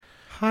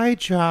Hi,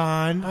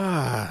 John.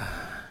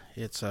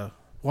 It's a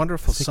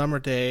wonderful summer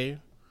day.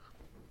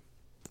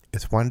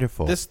 It's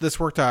wonderful. This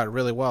worked out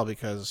really well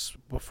because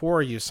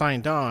before you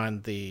signed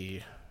on,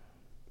 the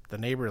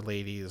neighbor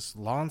lady's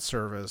lawn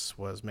service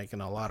was making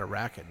a lot of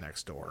racket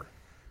next door.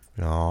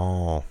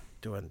 Oh.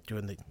 Doing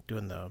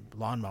the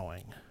lawn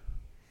mowing.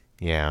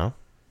 Yeah.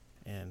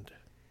 And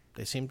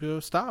they seem to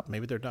have stopped.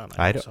 Maybe they're done.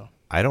 I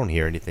don't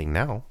hear anything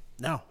now.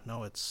 No,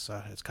 it's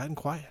gotten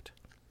quiet.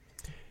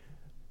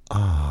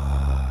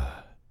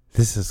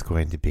 This is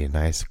going to be a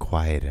nice,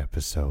 quiet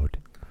episode.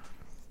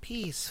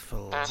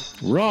 Peaceful.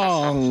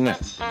 Wrong.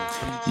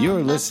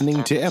 You're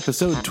listening to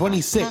episode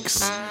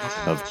 26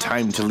 of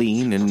Time to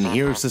Lean, and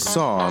here's a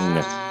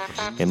song.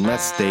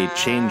 Unless they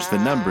change the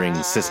numbering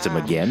system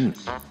again.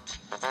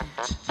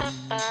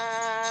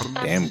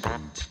 Damn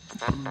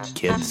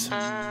kids.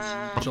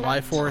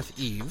 July 4th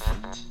Eve.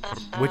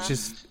 Which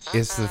is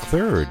the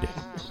 3rd.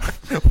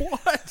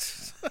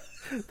 What?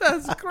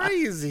 That's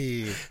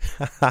crazy.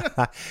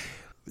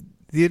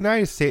 The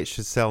United States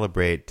should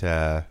celebrate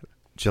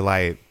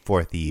July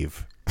 4th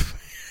Eve.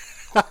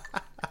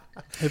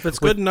 If it's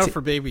good enough for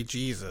baby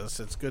Jesus,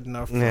 it's good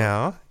enough for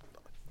Yeah.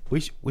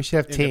 We should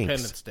have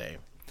Independence tanks. Day.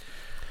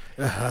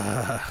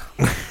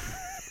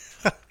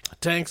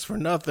 Tanks for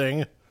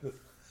nothing.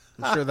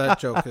 I'm sure that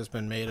joke has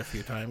been made a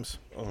few times.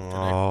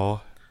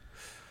 Oh.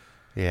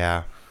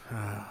 Yeah.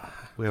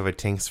 We have a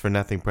tanks for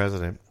nothing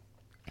president.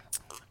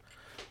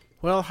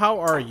 Well, how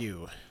are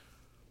you?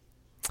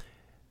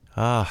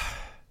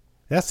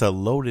 That's a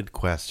loaded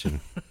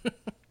question.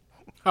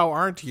 How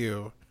aren't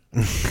you?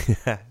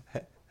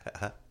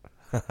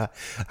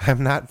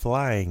 I'm not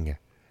flying.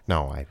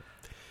 No, I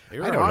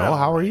You're don't know.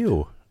 How are right.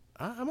 you?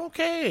 I'm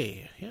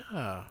okay.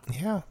 Yeah.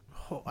 Yeah.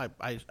 Oh,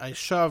 I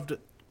shoved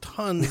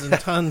tons and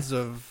tons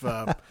of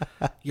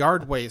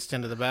yard waste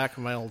into the back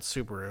of my old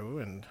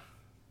Subaru, and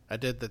I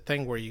did the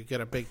thing where you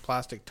get a big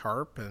plastic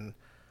tarp and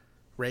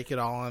rake it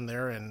all in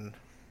there and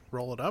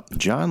roll it up.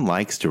 John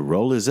likes to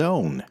roll his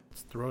own.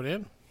 Just throw it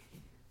in.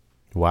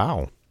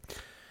 Wow.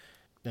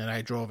 And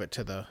I drove it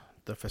to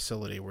the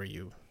facility where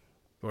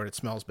it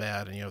smells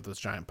bad and you have those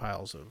giant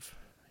piles of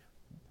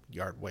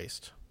yard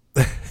waste.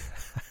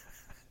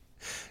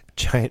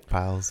 Giant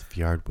piles of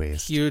yard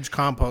waste. Huge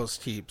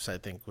compost heaps, I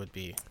think, would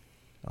be.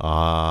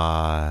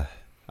 I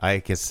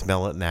can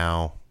smell it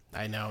now.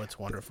 I know, it's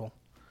wonderful.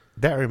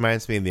 That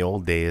reminds me in the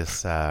old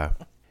days,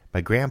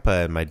 my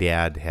grandpa and my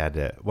dad had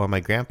my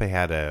grandpa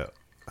had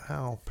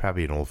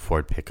probably an old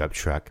Ford pickup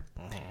truck.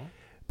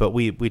 But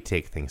we'd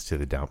take things to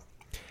the dump.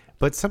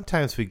 But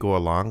sometimes we'd go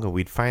along and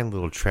we'd find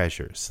little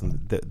treasures.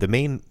 And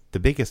the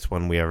biggest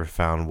one we ever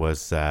found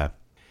was it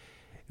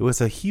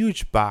was a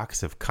huge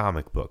box of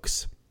comic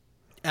books.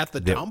 At the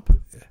dump?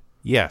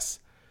 Yes.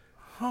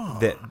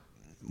 Huh.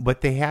 But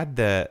they had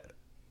the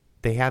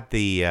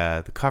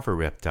cover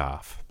ripped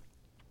off,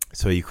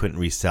 so you couldn't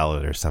resell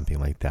it or something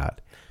like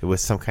that. It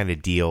was some kind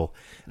of deal.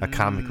 A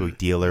comic book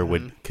dealer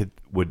would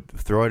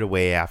throw it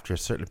away after a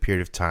certain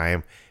period of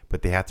time,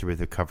 but they had to rip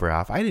the cover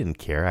off. I didn't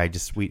care.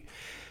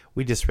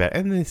 We just read,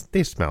 and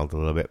they smelled a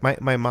little bit.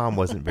 My mom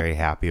wasn't very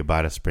happy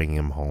about us bringing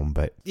them home,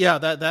 but Yeah,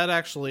 that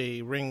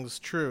actually rings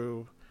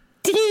true.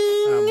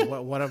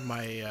 One of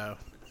my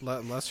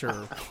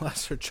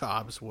lesser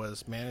jobs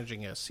was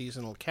managing a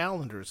seasonal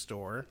calendar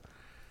store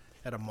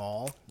at a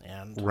mall,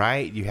 and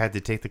right, you had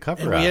to take the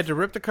cover and off. we had to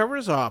rip the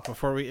covers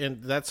off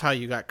and that's how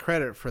you got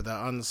credit for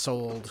the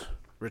unsold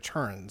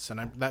returns.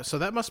 And so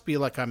that must be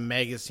like a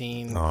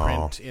magazine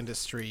print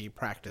industry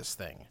practice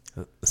thing.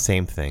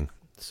 Same thing.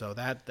 So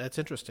that's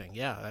interesting.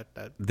 Yeah,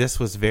 that This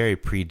was very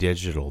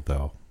pre-digital,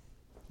 though.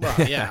 well,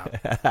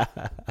 yeah.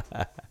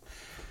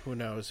 Who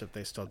knows if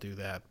they still do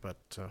that? But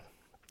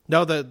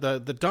no,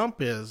 the dump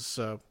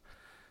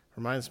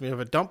reminds me of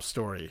a dump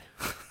story.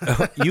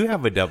 You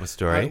have a dump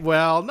story.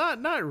 Well,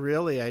 not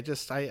really.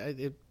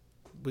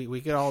 We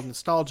get all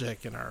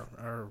nostalgic in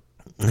our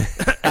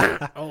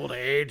old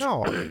age.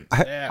 No,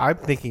 Yeah. I'm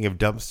thinking of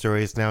dump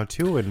stories now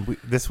too, and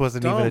this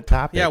wasn't even a Dump.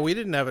 topic. Yeah, we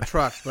didn't have a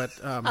truck, but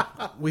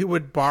we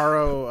would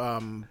borrow.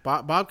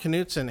 Bob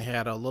Knutson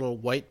had a little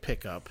white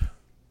pickup,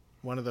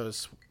 one of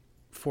those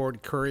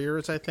Ford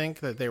Couriers, I think,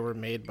 that they were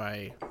made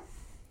by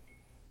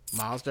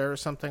Mazda or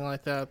something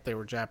like that. They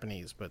were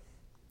Japanese, but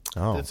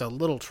it's a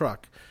little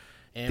truck.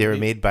 And they were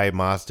made by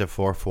Mazda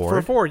for Ford.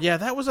 for Ford. Yeah,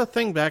 that was a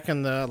thing back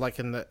in the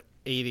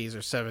 80s or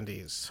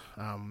 70s.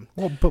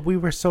 Well, but we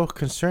were so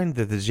concerned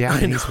that the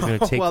Japanese were going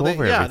to take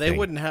over everything. They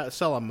wouldn't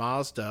sell a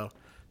Mazda,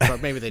 or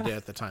maybe they did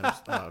at the time.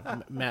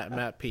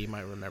 Matt P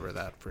might remember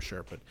that for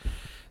sure. But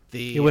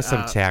It was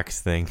some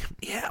tax thing.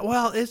 Yeah,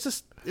 well,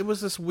 it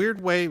was this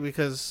weird way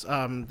because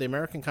the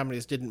American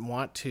companies didn't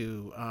want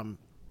to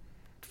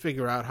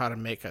figure out how to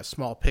make a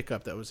small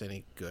pickup that was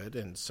any good,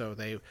 and so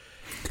they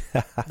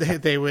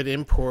would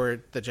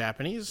import the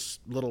Japanese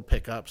little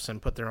pickups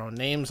and put their own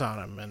names on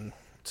them, and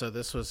so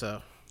this was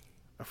a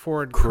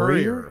Ford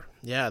Courier.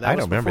 Yeah, that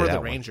was before the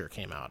Ranger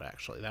came out.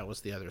 Actually, that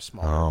was the other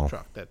smaller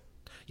truck that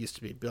used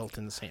to be built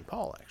in St.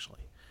 Paul.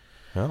 Actually,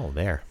 Oh,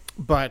 there.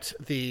 But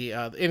the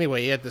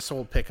anyway, he had this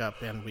old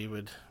pickup, and we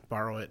would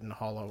borrow it and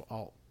haul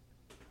all.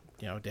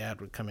 Dad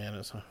would come in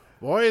and say,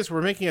 "Boys,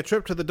 we're making a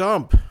trip to the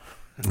dump."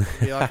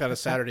 Be like on a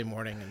Saturday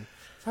morning, and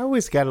I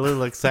always got a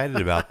little excited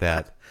about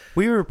that.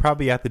 We were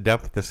probably at the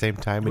dump at the same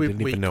time and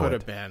didn't even know we it.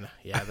 could have been.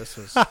 Yeah, this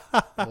was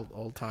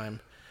old time.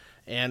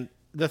 And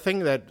the thing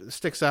that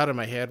sticks out in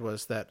my head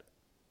was that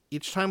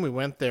each time we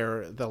went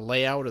there, the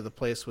layout of the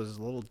place was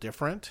a little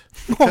different.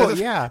 Oh,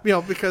 yeah.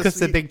 Because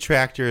the big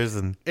tractors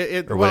and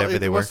or well, whatever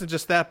they were. It wasn't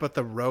just that, but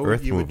the road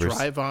Earth you would movers.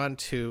 drive on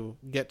to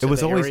get to It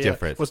was the always area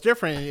different. was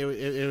different.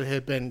 It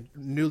had been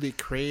newly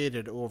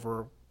created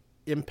over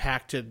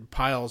impacted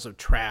piles of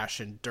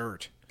trash and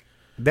dirt.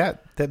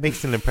 That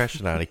makes an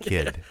impression on a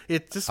kid.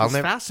 It just was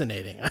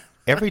fascinating.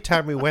 Every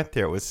time we went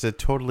there, it was a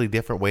totally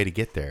different way to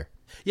get there.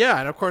 Yeah,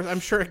 and of course, I'm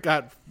sure it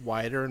got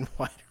wider and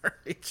wider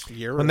each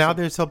year. Well, now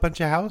there's a bunch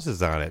of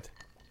houses on it.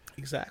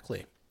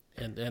 Exactly.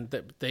 And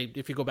they,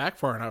 if you go back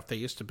far enough, they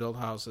used to build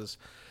houses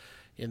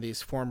in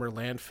these former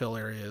landfill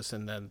areas,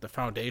 and then the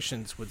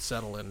foundations would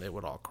settle and they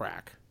would all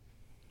crack.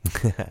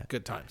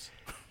 Good times.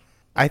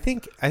 I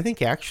think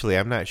actually,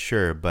 I'm not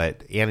sure,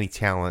 but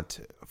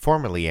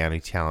formerly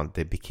Anti-Talent,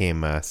 that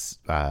became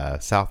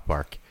South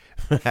Park,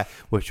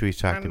 which we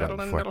talked about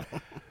before.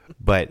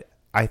 But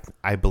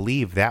I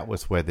believe that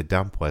was where the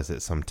dump was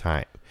at some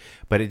time.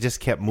 But it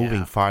just kept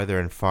moving farther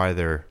and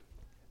farther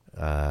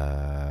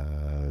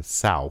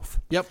south.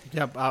 Yep.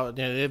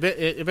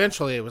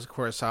 Eventually, it was, of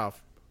course,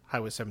 south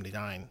Highway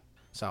 79,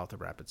 south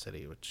of Rapid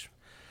City, which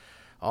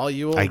all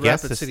you old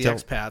Rapid City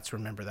expats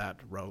remember that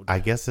road. I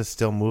guess it's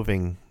still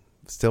moving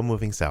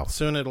south.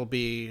 Soon it'll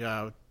be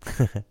down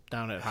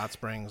at Hot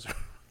Springs.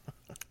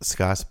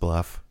 Scotts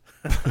Bluff.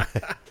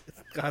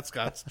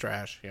 Scott's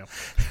trash. Yeah.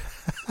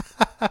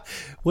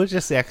 We'll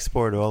just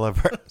export all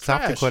of our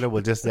South Dakota.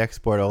 Will just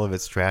export all of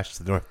its trash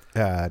to North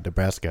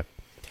Nebraska.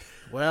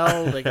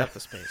 Well, they got the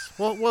space.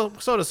 Well,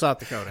 so does South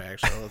Dakota.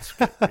 Actually, let's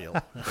get real.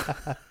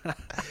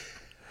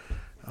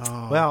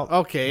 Well,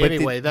 okay.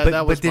 Anyway,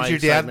 that was my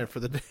excitement for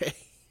the day.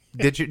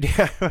 Did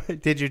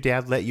your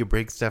dad let you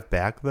bring stuff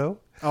back though?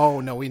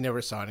 Oh no, we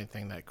never saw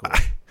anything that cool.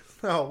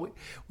 No,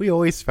 we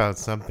always found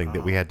something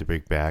that we had to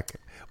bring back.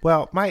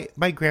 Well,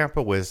 my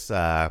grandpa was,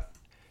 and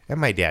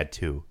my dad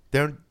too.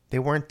 They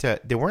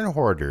weren't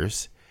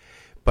hoarders,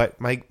 but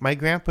my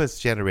grandpa's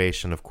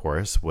generation, of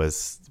course,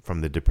 was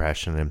from the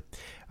Depression, and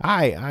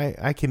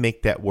I can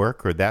make that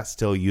work, or that's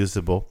still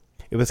usable.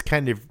 It was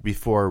kind of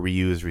before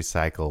reuse,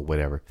 recycle,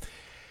 whatever.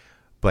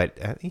 But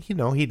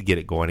he'd get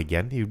it going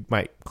again. He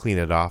might clean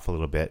it off a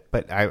little bit,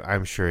 but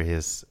I'm sure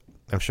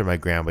my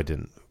grandma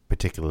didn't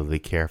particularly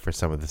care for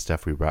some of the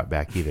stuff we brought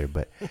back either.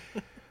 But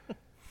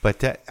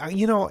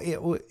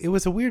it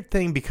was a weird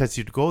thing because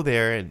you'd go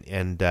there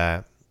and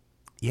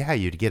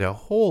you'd get a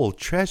whole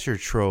treasure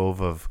trove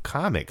of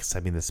comics. I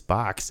mean, this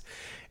box,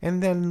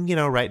 and then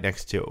right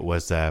next to it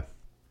was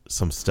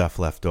some stuff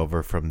left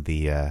over from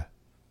the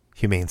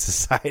Humane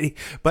Society.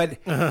 But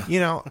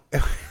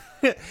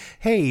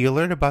hey, you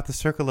learn about the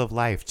circle of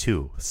life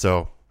too.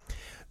 So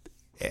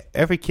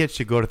every kid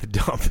should go to the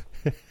dump.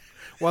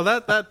 Well,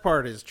 that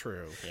part is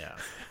true. Yeah.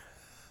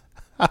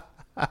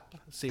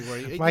 See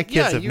where my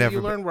kids have never.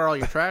 You learn where all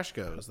your trash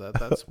goes.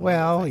 That's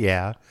well,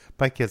 yeah.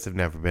 My kids have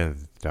never been to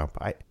the dump.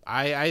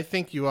 I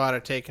think you ought to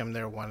take them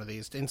there one of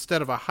these.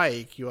 Instead of a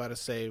hike, you ought to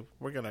say,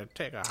 "We're going to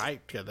take a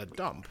hike to the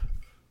dump."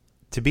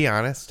 To be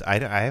honest, I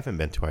haven't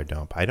been to our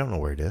dump. I don't know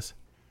where it is.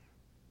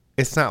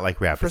 It's not like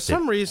Rapid City. For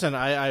some reason,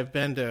 I've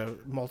been to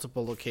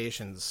multiple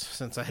locations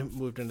since I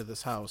moved into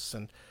this house,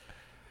 and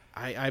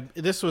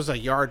this was a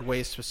yard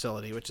waste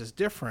facility, which is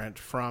different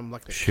from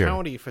like the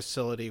county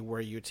facility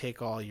where you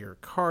take all your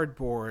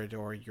cardboard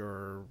or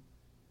your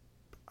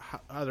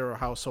other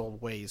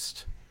household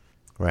waste,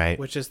 right?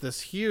 Which is this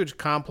huge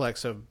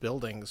complex of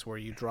buildings where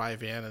you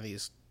drive in and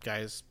these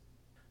guys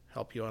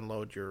help you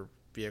unload your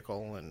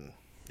vehicle, and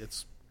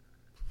it's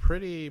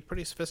pretty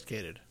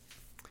sophisticated.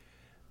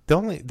 The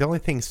only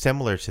thing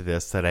similar to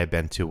this that I've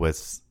been to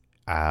was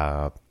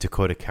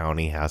Dakota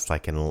County has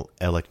like an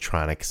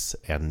electronics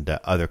and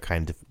other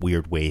kind of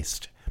weird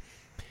waste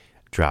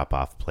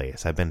drop-off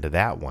place. I've been to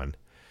that one.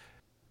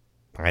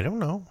 I don't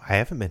know. I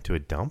haven't been to a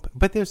dump,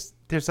 but there's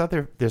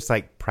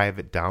like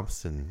private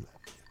dumps, and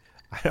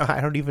I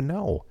don't even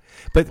know.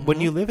 But when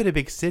you live in a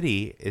big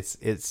city,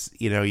 it's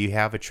you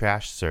have a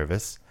trash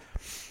service,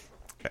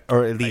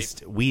 or at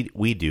least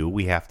we do.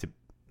 We have to.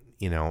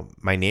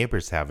 My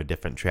neighbors have a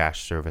different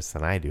trash service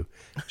than I do.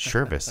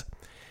 Service.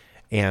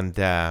 And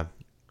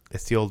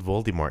it's the old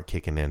Voldemort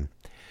kicking in.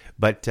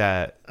 But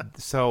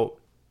so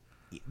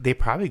they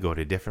probably go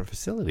to different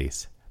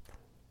facilities.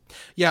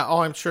 Yeah,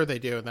 I'm sure they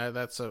do. And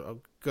that's a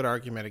good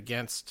argument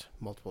against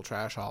multiple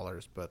trash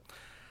haulers. But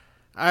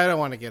I don't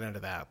want to get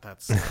into that.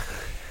 That's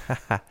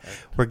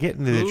We're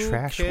getting to the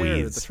trash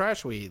weeds. The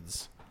trash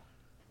weeds.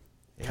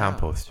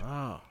 Compost.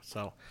 Yeah. Oh,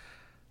 so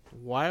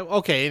why?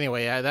 Okay,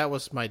 anyway, that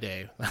was my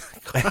day.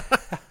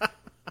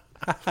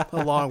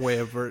 A long way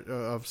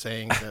of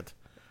saying that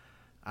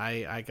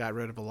I got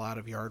rid of a lot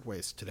of yard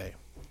waste today.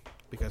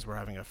 because we're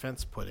having a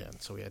fence put in,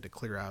 so we had to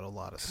clear out a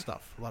lot of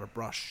stuff, a lot of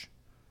brush.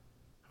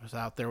 I was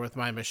out there with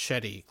my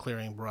machete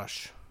clearing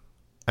brush.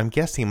 I'm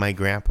guessing my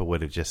grandpa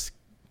would have just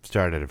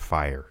started a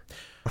fire.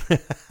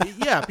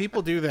 Yeah,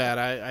 people do that.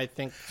 I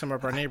think some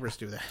of our neighbors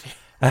do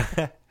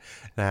that.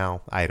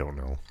 Now, I don't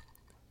know.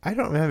 I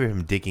don't remember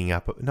him digging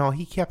up. No,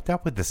 he kept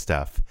up with the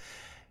stuff.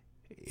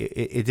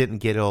 It didn't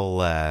get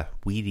all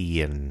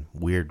weedy and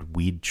weird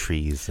weed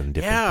trees and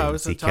different things. Yeah, I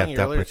was He telling you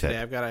kept up earlier with today,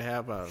 it. I've got to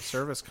have a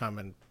service come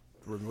and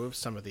remove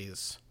some of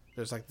these.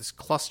 There's like this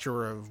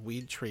cluster of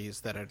weed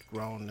trees that had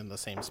grown in the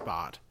same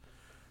spot.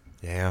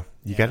 Yeah,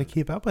 you got to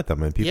keep up with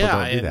them, and people Yeah,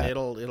 don't do and that.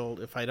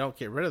 it'll if I don't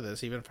get rid of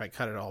this, even if I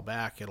cut it all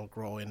back, it'll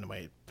grow into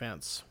my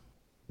fence.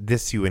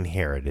 This you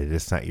inherited.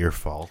 It's not your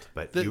fault,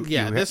 but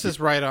This is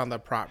right on the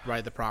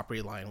the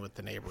property line with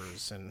the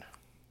neighbors, and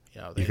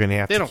you're going to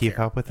have they to don't keep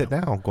care. up with it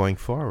now, going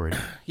forward.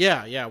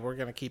 Yeah, we're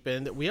gonna keep it.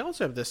 And we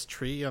also have this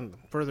tree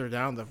further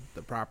down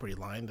the property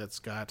line that's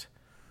got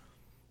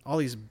all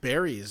these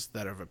berries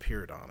that have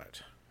appeared on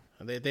it,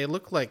 and they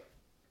look like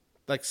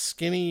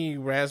skinny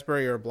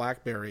raspberry or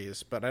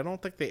blackberries, but I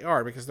don't think they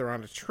are because they're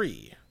on a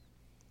tree.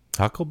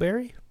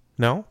 Huckleberry?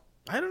 No.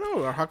 I don't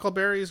know. Are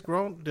huckleberries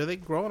grown? Do they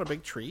grow on a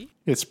big tree?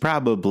 It's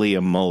probably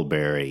a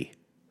mulberry.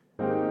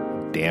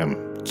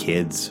 Damn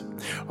kids.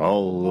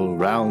 All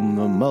around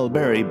the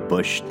mulberry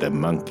bush, the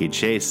monkey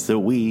chased the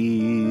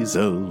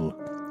weasel.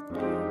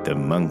 The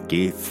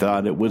monkey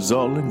thought it was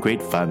all in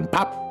great fun.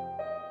 Pop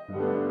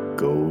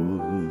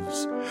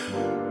goes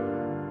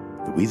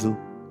the weasel.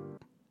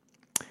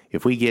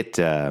 If we get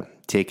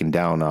taken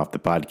down off the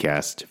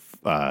podcast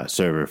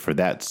server for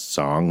that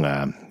song,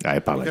 I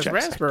apologize. Because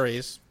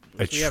raspberries,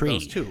 A we have tree.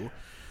 those too.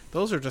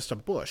 Those are just a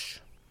bush.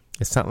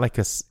 It's not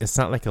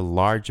like a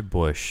large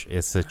bush.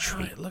 It's a Oh,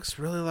 tree. it looks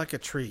really like a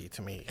tree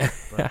to me.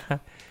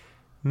 But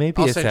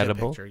Maybe I'll it's send you a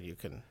edible. picture. You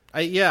can.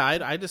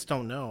 I just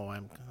don't know.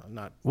 I'm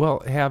not.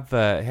 Well, have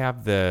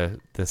the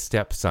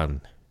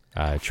stepson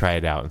try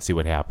it out and see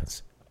what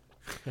happens.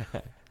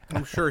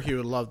 I'm sure he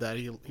would love that.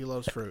 He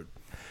loves fruit.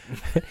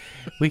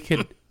 We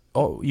could.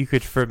 Oh, you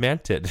could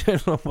ferment it.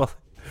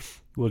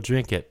 We'll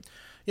drink it.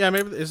 Yeah,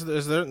 maybe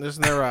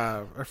isn't there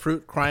a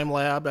fruit crime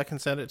lab I can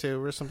send it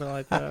to or something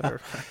like that?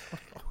 Or,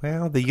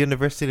 Well, the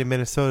University of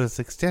Minnesota's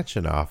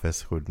extension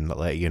office wouldn't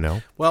let you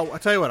know. well, I'll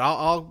tell you what.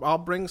 I'll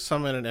bring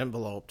some in an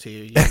envelope to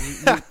you.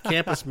 You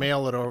campus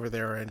mail it over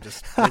there, and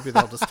maybe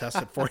they'll just test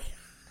it for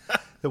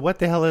you. What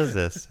the hell is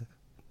this?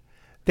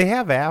 They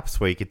have apps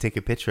where you could take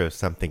a picture of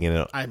something and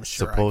it'll I'm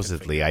sure I could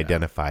supposedly figure it out.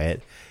 identify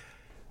it.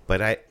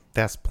 But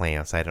that's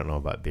plants. I don't know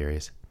about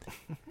berries.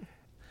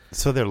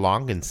 So they're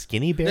long and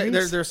skinny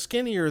berries? They're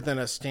skinnier than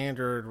a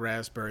standard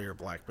raspberry or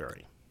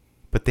blackberry.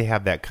 But they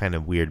have that kind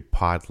of weird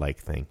pod-like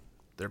thing.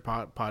 They're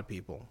pod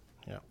people.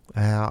 Yeah.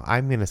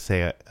 I'm going to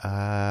say,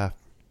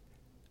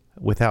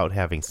 without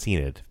having seen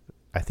it,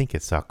 I think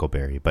it's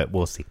huckleberry, but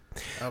we'll see.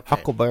 Okay.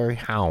 Huckleberry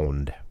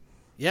hound.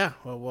 Yeah.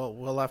 Well,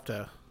 we'll have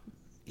to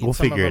eat We'll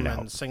some figure of it them out.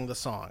 and sing the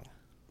song.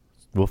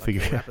 We'll Like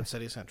figure in it out. Rapid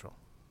City Central.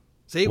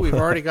 See, we've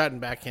already gotten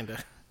back into.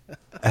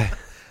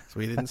 So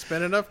we didn't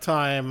spend enough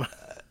time.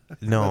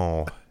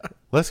 No.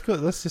 Let's go.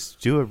 Let's just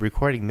do a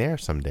recording there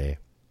someday.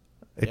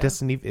 It Yeah.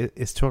 doesn't even,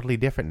 it's totally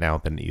different now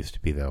than it used to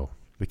be, though.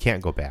 We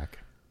can't go back.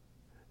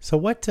 So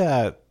what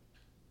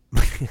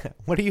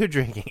what are you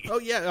drinking? Oh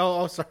yeah.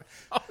 Oh sorry.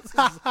 Oh, this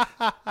is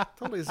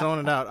totally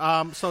zoning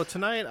out. So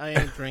tonight I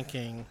am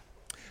drinking.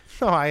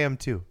 No, I am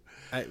too.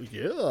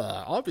 Yeah,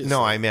 obviously.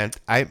 No, I meant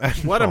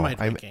What no, am I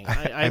drinking?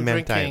 I I'm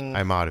meant drinking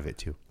I'm out of it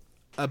too.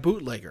 a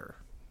bootlegger.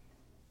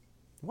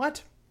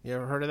 What? You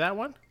ever heard of that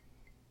one?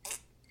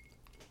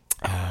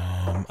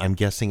 I'm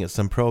guessing it's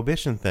some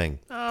prohibition thing.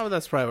 Oh,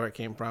 that's probably where it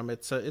came from.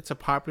 It's a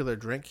popular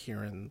drink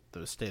here in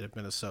the state of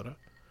Minnesota.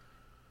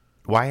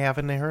 Why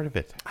haven't I heard of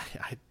it?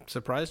 I'm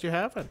surprised you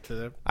haven't.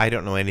 I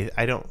don't know any.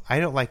 I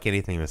don't like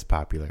anything that's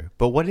popular.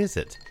 But what is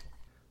it?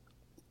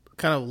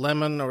 Kind of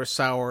lemon or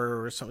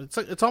sour or something.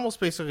 It's almost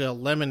basically a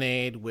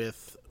lemonade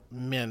with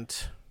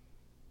mint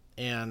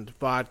and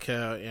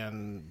vodka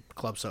and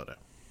club soda.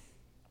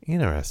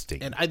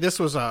 Interesting. And this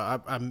was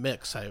a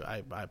mix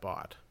I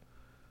bought.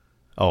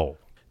 Oh,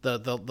 The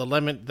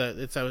lemon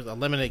it's a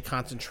lemonade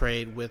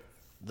concentrate with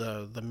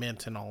the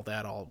mint and all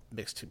that all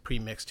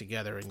pre-mixed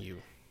together, and you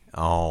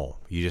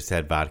just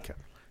had vodka.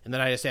 and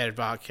then I just added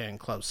vodka and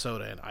club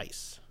soda and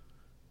ice.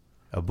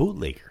 A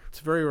bootlegger. It's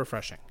very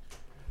refreshing.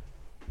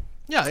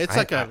 Yeah, it's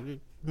like a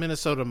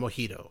Minnesota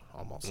mojito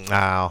almost.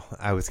 Oh,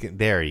 I was getting,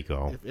 there. You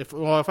go. If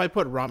I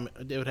put rum,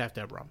 it would have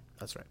to have rum.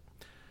 That's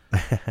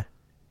right.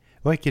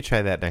 Well, you could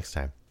try that next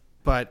time.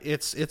 But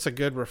it's a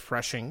good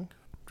refreshing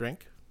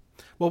drink.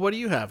 Well, what are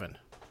you having?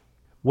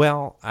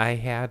 Well, I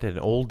had an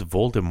old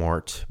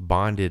Voldemort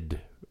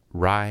bonded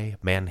rye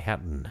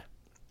Manhattan.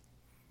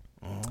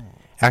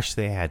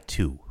 Actually, I had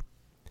two.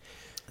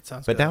 It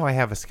sounds But good. now I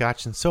have a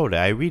Scotch and soda.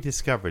 I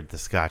rediscovered the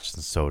Scotch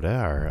and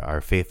soda.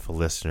 Our faithful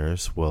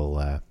listeners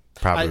will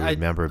probably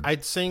remember.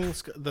 I'd sing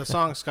the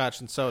song Scotch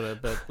and Soda,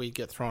 but we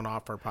get thrown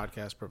off our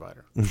podcast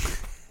provider.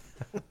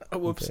 Oh,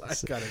 whoops, I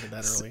got into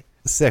that early.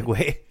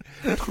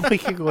 Segue. We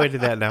can go into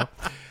that now.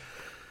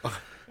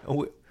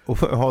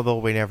 Although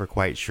we're never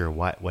quite sure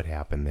what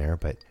happened there,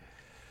 but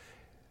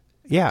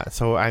yeah.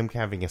 So I'm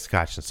having a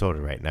scotch and soda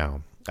right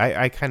now.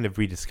 I kind of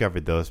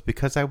rediscovered those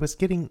because I was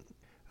getting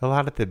a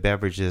lot of the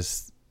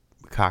beverages,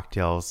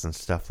 cocktails and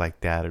stuff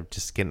like that are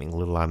just getting a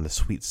little on the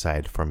sweet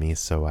side for me.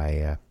 So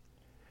I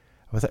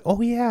was like,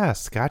 oh yeah,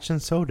 scotch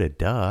and soda,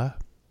 duh.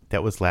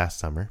 That was last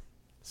summer.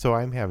 So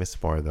I'm having some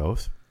more of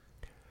those.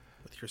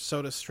 With your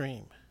Soda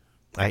Stream.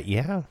 I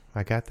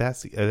got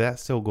that.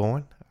 That's still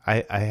going.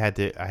 I had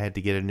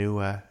to get a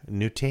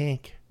new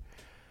tank.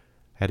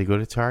 I had to go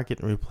to Target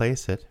and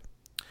replace it.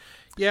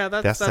 Yeah,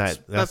 that's not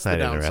the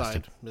downside,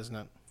 interesting, isn't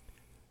it?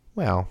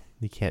 Well,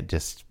 you can't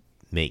just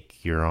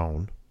make your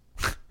own.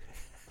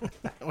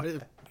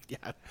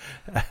 Yeah.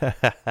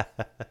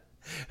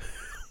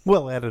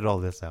 We'll edit all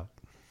this out.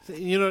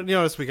 You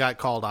notice we got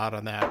called out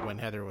on that when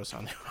Heather was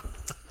on.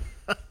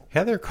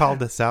 Heather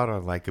called us out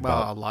on like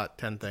about a lot,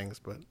 10 things,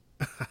 but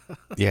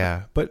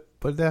yeah, but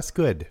that's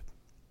good.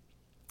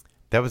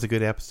 That was a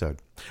good episode.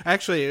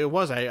 Actually, it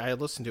was. I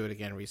listened to it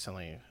again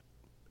recently.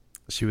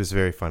 She was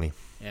very funny,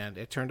 and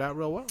it turned out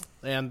real well.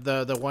 And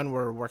the one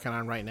we're working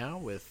on right now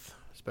with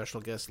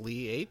special guest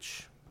Lee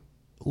H.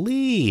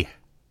 Lee.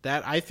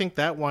 That I think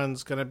that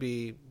one's going to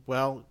be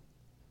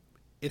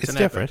it's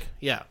different. Epic.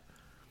 Yeah.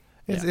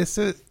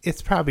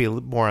 It's probably a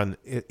little more on.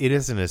 It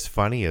isn't as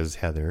funny as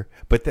Heather,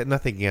 but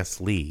nothing against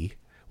Lee.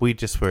 We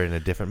just were in a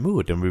different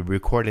mood, and we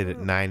recorded at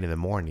 9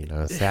 a.m. on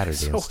a Saturday.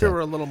 So instead. we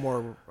were a little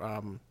more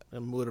in a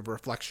mood of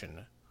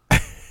reflection.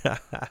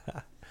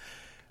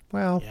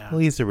 Well, yeah.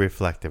 Lee's a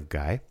reflective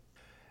guy.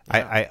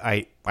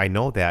 Yeah. I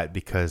know that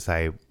because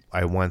I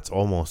once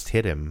almost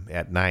hit him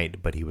at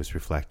night, but he was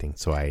reflecting,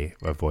 so I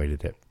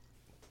avoided it.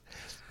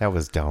 That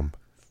was dumb.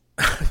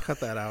 Cut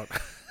that out.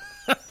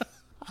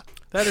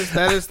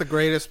 That is the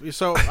greatest.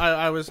 So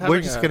I was having.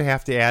 We're just going to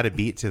have to add a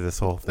beat to this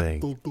whole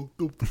thing.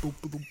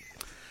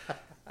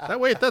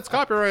 Wait, that's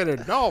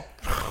copyrighted. No.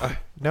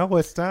 No,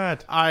 it's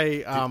not.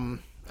 I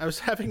was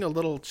having a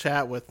little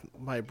chat with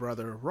my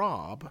brother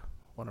Rob,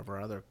 one of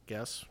our other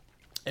guests.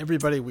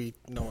 Everybody we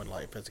know in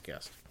life as a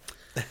guest.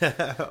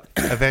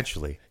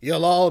 Eventually.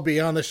 You'll all be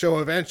on the show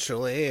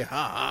eventually.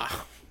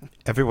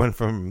 Everyone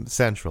from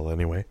Central,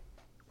 anyway.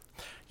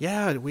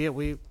 Yeah,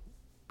 we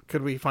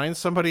could we find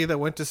somebody that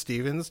went to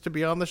Stevens to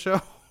be on the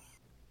show?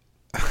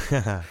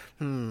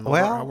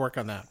 Well, I'll work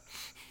on that.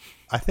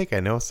 I think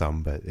I know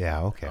some, but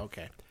yeah, okay.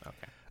 Okay.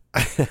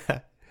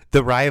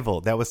 The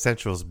rival. That was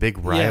Central's big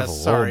rival.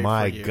 Yes, oh,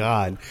 my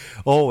God.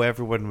 Oh,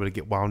 everyone would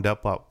get wound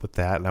up with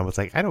that. And I was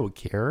like, I don't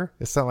care.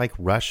 It's not like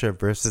Russia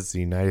versus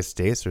the United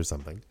States or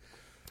something.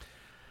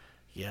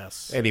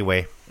 Yes.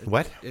 Anyway,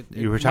 what?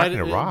 You were talking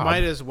to Rob. It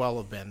might as well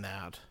have been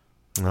that.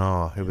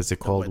 Oh, it was the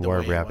Cold War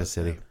of Rapid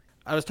City.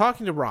 I was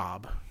talking to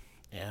Rob,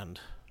 and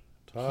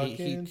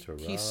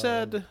he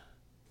said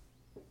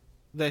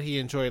that he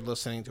enjoyed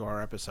listening to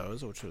our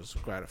episodes, which was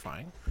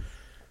gratifying.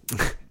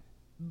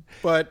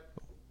 But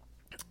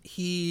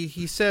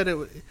he said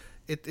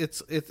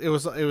it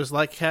was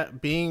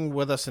like being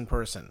with us in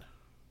person.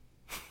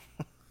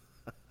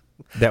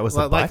 That was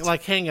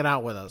like hanging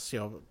out with us,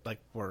 like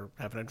we're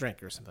having a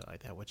drink or something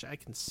like that, which I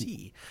can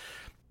see.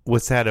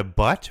 Was that a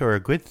butt or a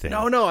good thing?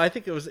 No, I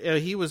think it was.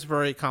 He was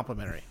very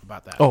complimentary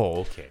about that.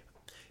 Oh, okay.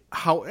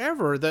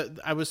 However,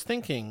 I was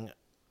thinking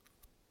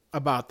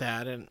about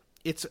that, and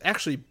it's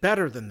actually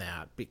better than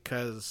that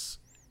because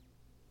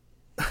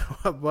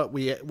what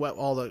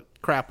all the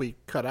crap we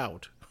cut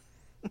out.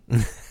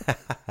 I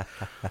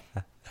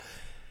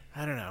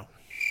don't know.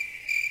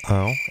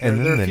 Oh, and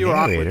there then are the fewer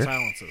narrator. awkward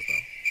silences, though.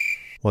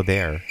 Well,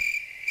 there.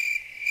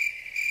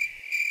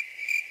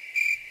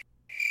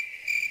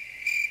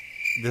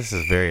 This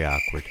is very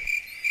awkward.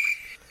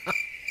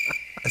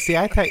 See,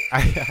 I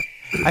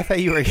thought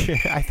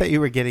you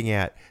were getting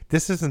at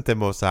this isn't the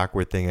most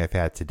awkward thing I've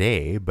had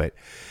today, but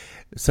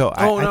so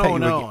I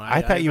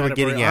thought you were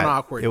getting at an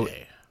awkward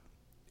day.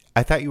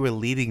 I thought you were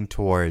leading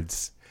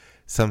towards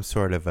some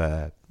sort of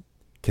a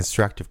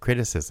constructive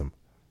criticism.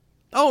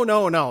 Oh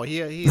no, he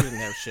didn't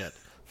have shit.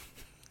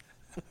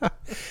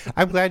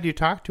 I'm glad you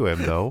talked to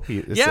him though.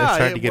 It's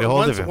hard to get a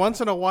hold of him.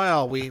 Once in a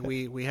while,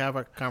 we have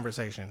a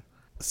conversation.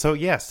 So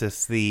yes,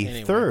 it's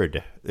the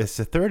 3rd. It's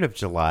the 3rd of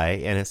July,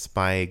 and it's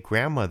my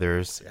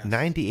grandmother's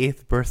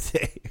 98th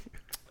birthday.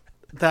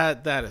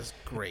 That is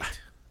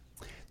great.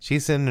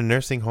 She's in a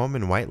nursing home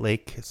in White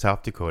Lake,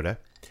 South Dakota,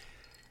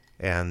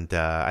 and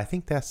I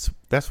think that's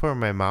where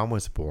my mom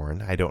was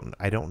born. I don't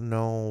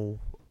know.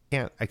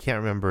 I can't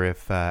remember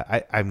if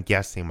I'm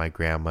guessing my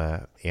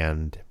grandma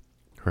and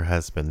her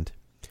husband,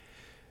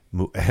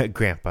 my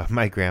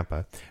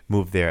grandpa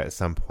moved there at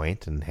some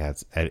point and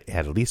had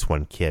at least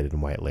one kid in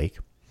White Lake.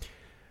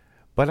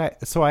 But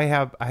I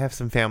have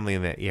some family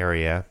in that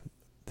area.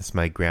 This is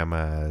my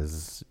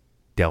grandma's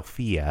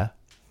Delphia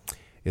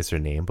is her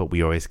name, but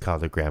we always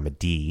called her Grandma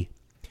D.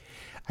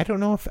 I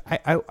don't know if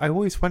I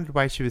always wondered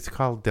why she was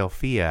called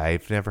Delphia.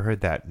 I've never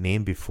heard that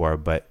name before,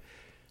 but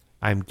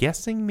I'm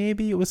guessing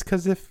maybe it was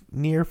because of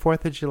near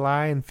 4th of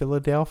July in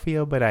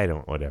Philadelphia, but I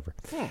don't, whatever.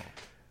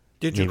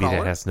 Did you Maybe call that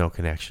her? has no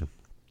connection.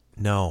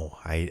 No,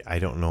 I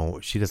don't know.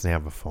 She doesn't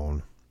have a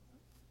phone.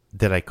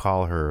 Did I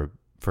call her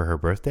for her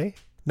birthday?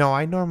 No,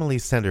 I normally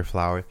send her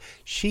flowers.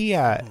 She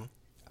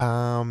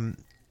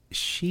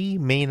she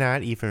may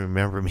not even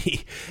remember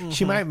me.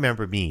 She might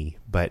remember me,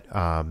 but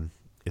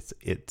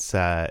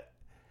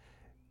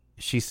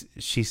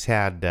she's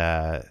had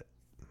I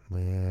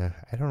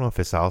don't know if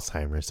it's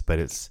Alzheimer's, but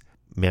it's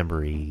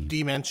memory.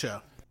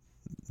 Dementia.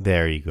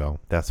 There you go.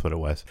 That's what it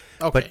was.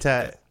 Okay.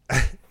 But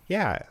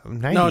yeah,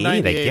 98, No, I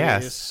 98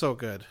 guess. is so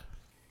good.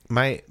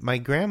 My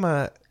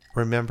grandma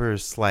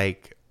remembers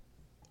like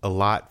a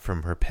lot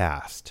from her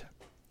past.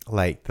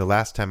 Like the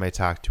last time I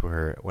talked to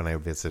her when I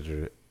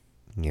visited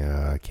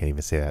her, I can't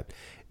even say that.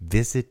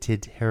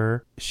 Visited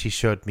her. She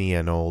showed me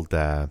an old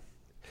a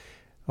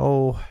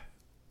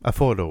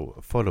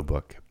photo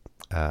book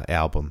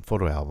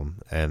photo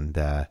album, and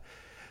it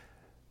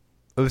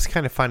was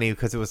kind of funny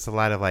because it was a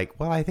lot of like,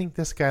 well, I think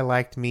this guy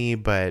liked me,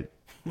 but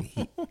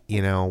he,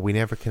 we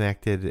never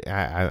connected.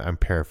 I'm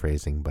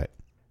paraphrasing, but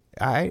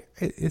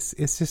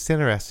it's just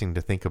interesting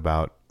to think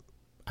about.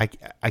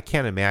 I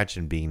can't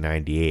imagine being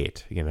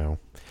 98, and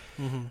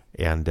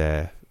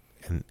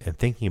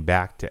thinking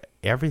back to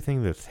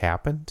everything that's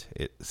happened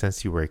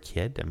since you were a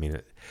kid. I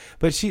mean,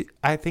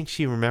 I think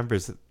she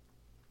remembers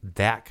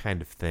that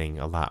kind of thing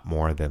a lot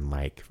more than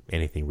like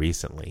anything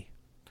recently.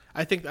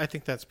 I think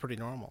that's pretty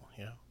normal.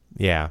 Yeah.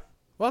 Yeah.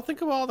 Well,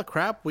 think of all the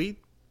crap we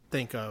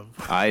think of.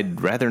 I'd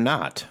rather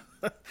not.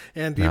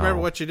 And do you No.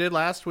 remember what you did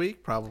last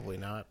week? Probably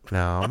not.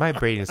 No, my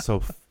brain is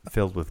so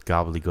filled with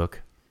gobbledygook.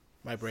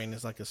 My brain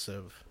is like a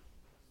sieve.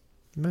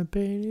 My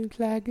brain is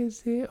like a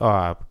sieve. Oh,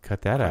 I'll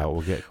cut that out.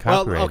 We'll get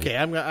Well, copyrighted. okay,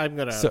 I'm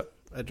gonna So-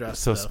 address.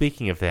 So the-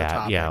 speaking of that,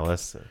 topic. yeah,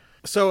 let's.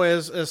 So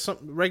as some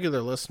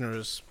regular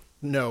listeners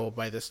know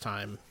by this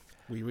time,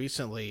 we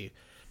recently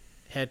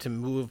had to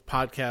move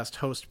podcast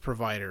host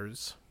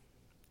providers,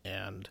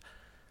 and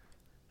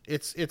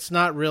it's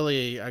not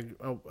really an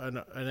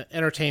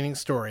entertaining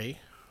story,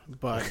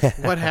 but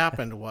what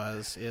happened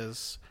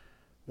is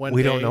one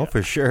We day, don't know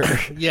for sure.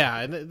 yeah,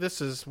 and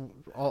this is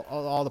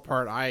all the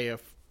part I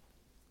have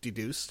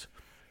deduced,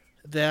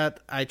 that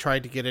I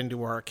tried to get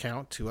into our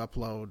account to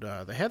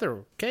upload the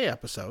Heather K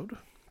episode,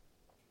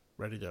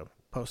 ready to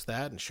post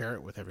that and share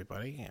it with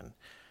everybody, and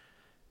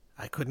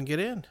I couldn't get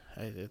in.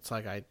 It's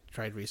like I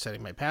tried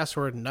resetting my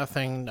password,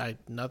 nothing.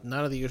 None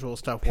of the usual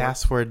stuff worked.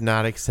 Password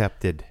not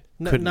accepted.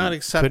 Not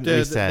accepted. Couldn't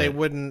reset They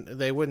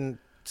it. wouldn't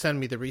send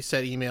me the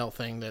reset email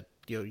thing that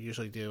you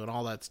usually do, and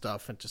all that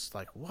stuff, and just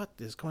like, what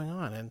is going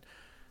on? And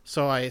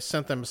so I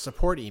sent them a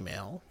support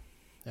email,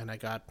 and I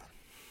got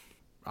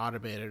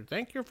automated,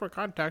 thank you for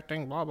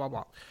contacting blah blah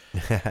blah.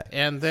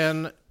 And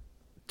then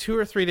 2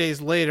 or 3 days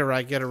later,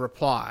 I get a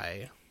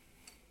reply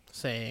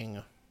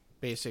saying,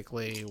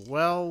 basically,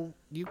 well,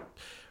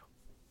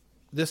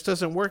 this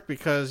doesn't work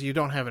because you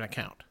don't have an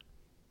account,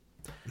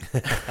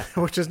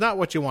 which is not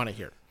what you want to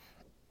hear.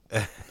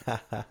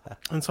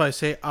 And so I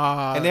say,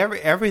 And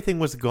everything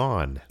was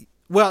gone.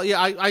 well,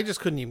 yeah, I just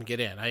couldn't even get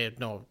in. I had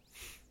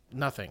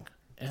nothing.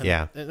 And,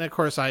 Yeah. And of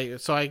course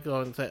I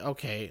go and say,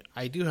 okay,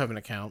 I do have an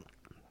account.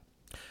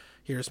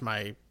 Here's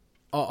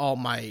all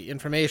my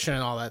information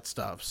and all that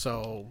stuff.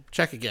 So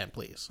check again,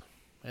 please.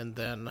 And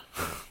then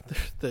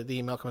the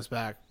email comes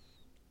back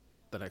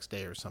the next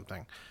day or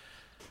something.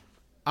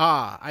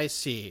 I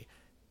see.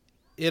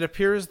 It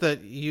appears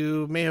that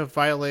you may have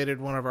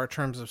violated one of our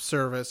terms of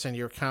service and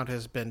your account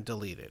has been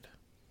deleted.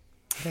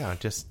 Yeah,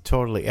 just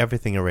totally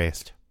everything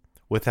erased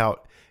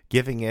without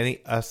giving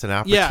us an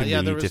opportunity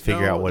there was to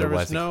figure out what it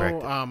was no,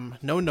 and correct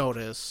it. no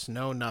notice,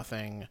 no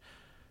nothing.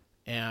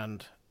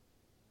 And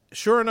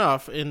sure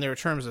enough, in their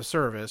terms of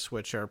service,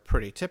 which are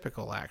pretty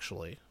typical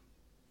actually,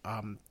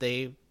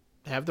 they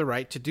have the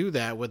right to do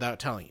that without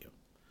telling you.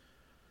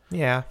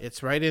 Yeah.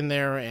 It's right in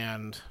there,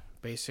 and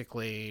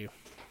basically,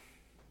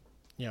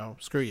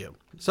 screw you.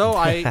 So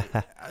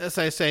as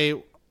I say,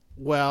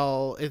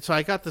 well, so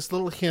I got this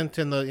little hint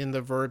in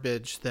the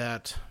verbiage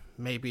that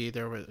maybe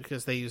there was,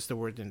 because they use the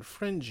word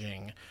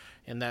infringing,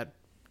 and that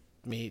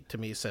to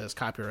me says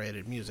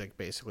copyrighted music,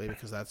 basically,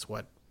 because that's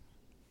what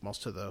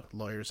most of the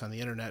lawyers on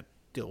the internet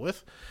deal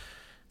with.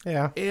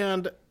 Yeah.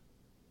 And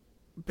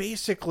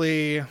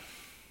basically,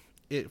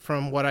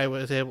 from what I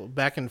was able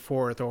back and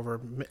forth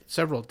over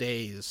several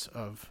days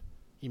of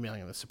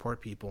emailing the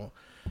support people,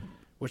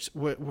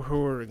 who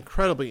were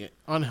incredibly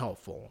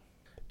unhelpful.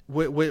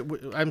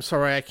 I'm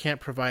sorry, I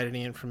can't provide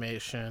any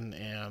information,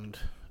 and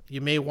you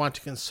may want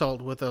to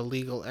consult with a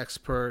legal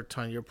expert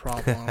on your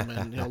problem,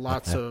 and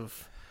lots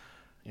of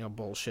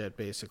bullshit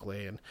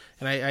basically. And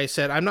I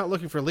said, I'm not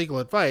looking for legal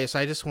advice.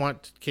 I just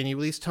can you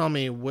at least tell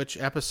me which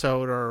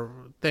episode or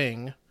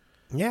thing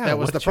Yeah. that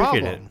was what the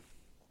triggered problem? it.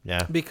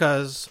 Yeah.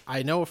 Because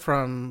I know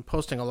from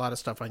posting a lot of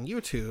stuff on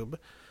YouTube,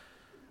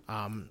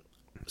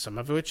 some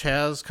of which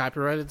has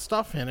copyrighted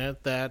stuff in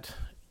it, that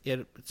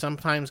it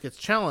sometimes gets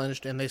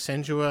challenged, and they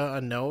send you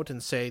a note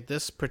and say,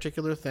 this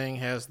particular thing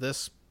has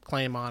this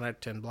claim on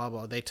it and blah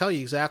blah. They tell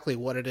you exactly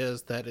what it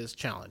is that is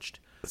challenged.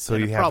 So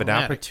and you have an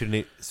problematic.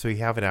 opportunity. So you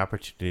have an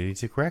opportunity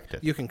to correct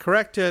it. You can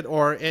correct it,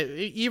 or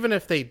even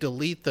if they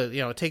delete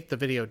take the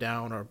video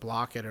down or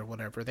block it or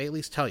whatever, they at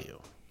least tell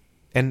you.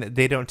 And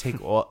they don't take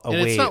away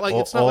it's not like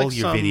all your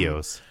some-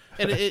 videos.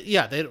 And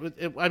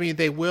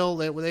they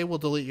will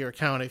delete your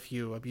account if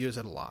you abuse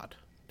it a lot.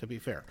 To be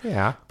fair,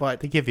 Yeah, but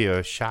they give you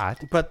a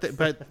shot. but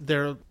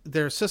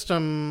their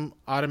system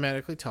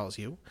automatically tells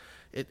you,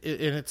 and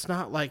it's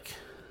not like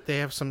they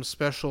have some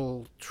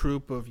special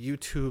troop of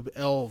YouTube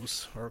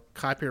elves or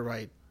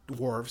copyright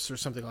dwarves or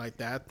something like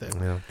that.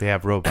 They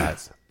have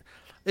robots.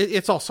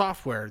 It's all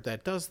software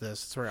that does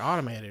this. It's very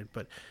automated,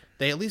 but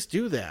they at least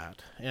do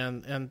that,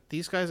 and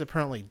these guys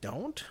apparently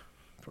don't.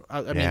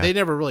 I mean, they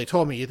never really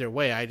told me either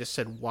way. I just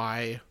said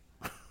why.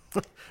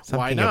 Why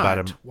Something not?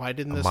 about Why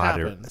didn't this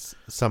happen?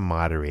 Some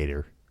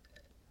moderator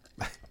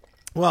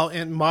Well,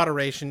 in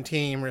moderation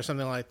team or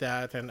something like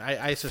that, and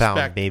I found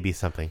suspect maybe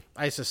something.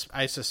 I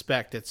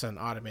suspect it's an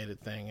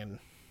automated thing, and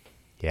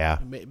Yeah,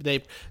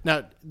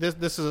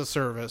 this is a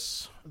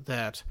service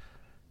that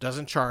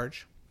doesn't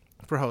charge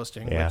for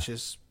hosting, Yeah. which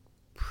is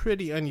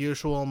pretty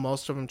unusual.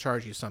 Most of them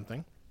charge you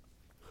something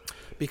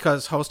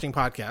because hosting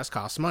podcasts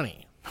costs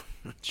money,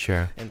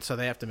 sure. and so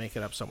they have to make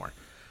it up somewhere.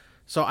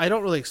 So I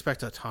don't really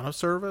expect a ton of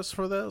service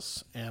for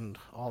this and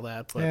all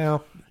that. But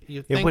Well,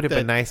 you'd it think would have that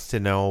been nice to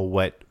know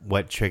what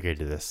triggered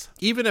this.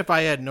 even if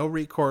I had no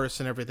recourse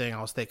and everything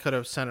else, they could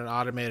have sent an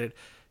automated,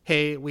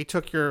 "Hey, we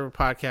took your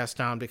podcast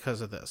down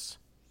because of this.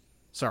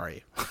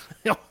 Sorry."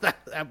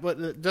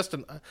 Just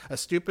a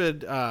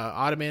stupid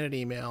automated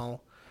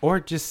email.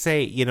 Or just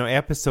say,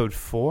 episode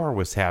 4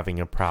 was having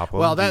a problem.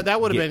 Well, that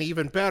would have been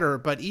even better.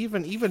 But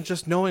even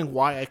just knowing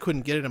why I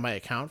couldn't get into my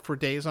account for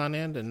days on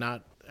end and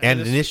not. And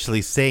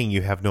initially saying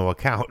you have no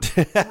account.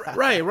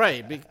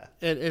 Right.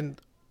 And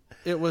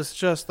it was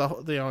just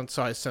and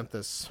so I sent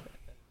this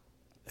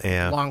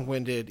Yeah.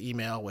 long-winded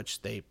email, which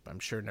I'm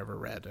sure never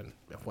read, and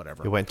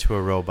whatever. It went to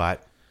a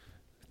robot.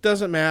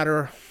 Doesn't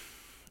matter.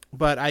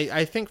 But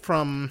I think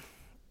from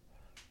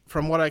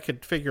what I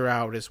could figure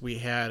out is we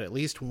had at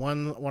least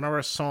one of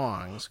our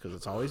songs, because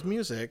it's always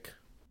music.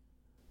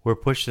 We're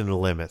pushing the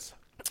limits.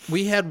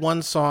 We had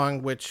one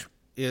song which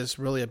is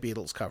really a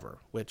Beatles cover,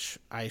 which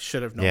I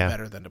should have known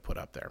better than to put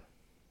up there.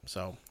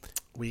 So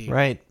we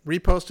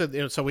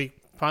reposted. So we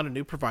found a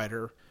new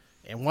provider,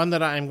 and one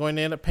that I'm going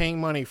to end up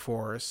paying money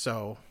for.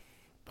 So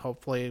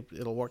hopefully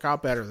it'll work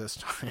out better this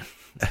time.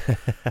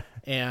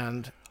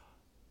 And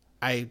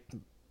I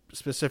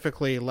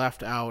specifically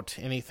left out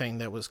anything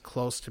that was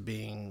close to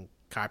being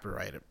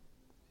copyrighted.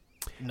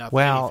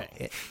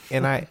 Anything.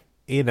 And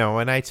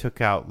I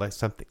took out like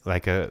something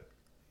like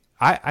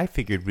I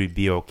figured we'd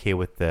be okay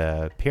with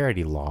the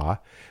parody law,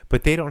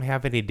 but they don't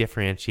have any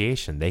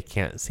differentiation. They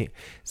can't see.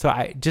 So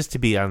just to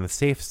be on the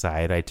safe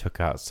side, I took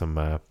out some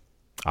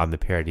on the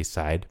parody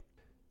side.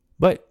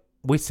 But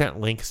we sent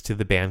links to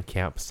the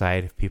Bandcamp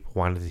site if people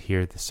wanted to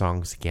hear the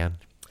songs again.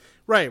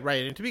 Right.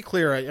 And to be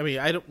clear, I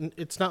mean,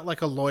 it's not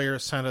like a lawyer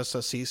sent us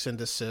a cease and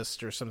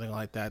desist or something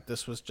like that.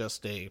 This was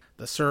just the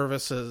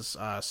services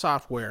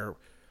software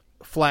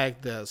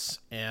flagged this,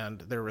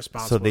 and they're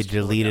responsible. So they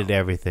deleted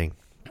everything.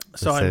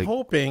 So I'm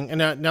hoping,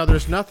 and now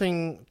there's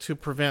nothing to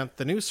prevent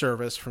the new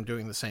service from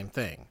doing the same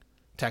thing,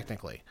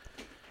 technically.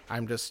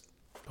 I'm just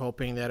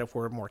hoping that if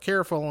we're more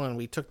careful and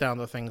we took down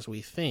the things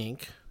we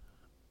think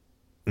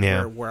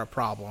were a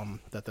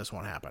problem, that this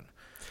won't happen.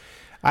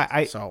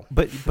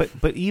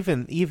 But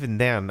even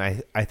then,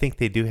 I think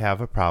they do have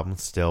a problem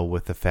still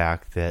with the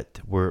fact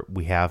that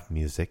we have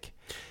music.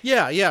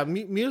 Yeah.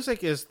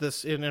 Music is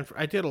this. And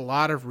I did a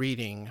lot of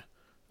reading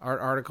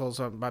articles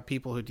about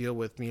people who deal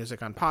with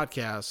music on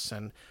podcasts,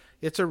 and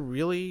it's a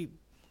really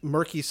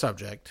murky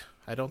subject.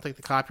 I don't think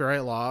the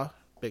copyright law,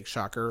 big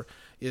shocker,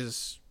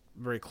 is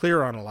very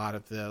clear on a lot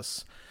of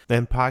this.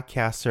 And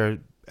podcasts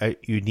are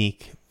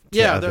unique.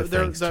 Yeah,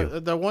 they're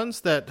the ones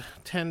that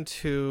tend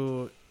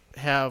to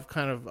have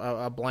kind of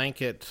a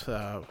blanket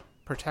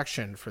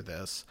protection for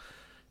this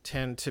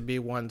tend to be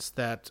ones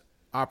that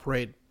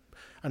operate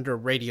under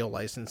radio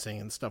licensing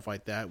and stuff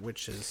like that,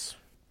 which is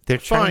they're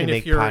trying fine to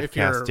make if you're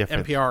podcasts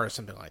different. NPR or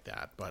something like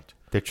that. But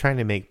they're trying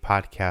to make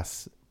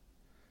podcasts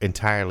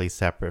entirely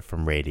separate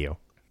from radio.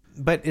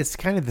 But it's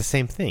kind of the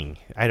same thing.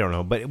 I don't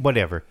know, but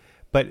whatever.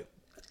 But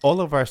all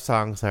of our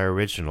songs are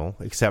original,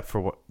 except for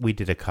what we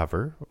did a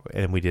cover,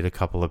 and we did a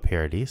couple of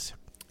parodies.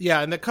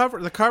 Yeah, and the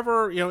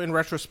cover, in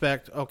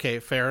retrospect, okay,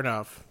 fair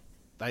enough.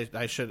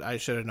 I should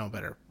have known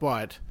better,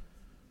 but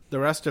the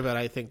rest of it,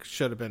 I think,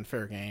 should have been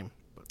fair game.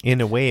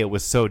 In a way, it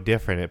was so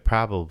different, it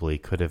probably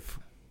could have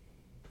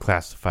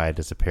classified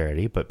as a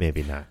parody, but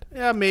maybe not.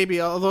 Yeah,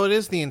 maybe, although it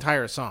is the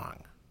entire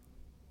song.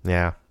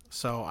 Yeah.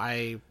 So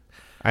And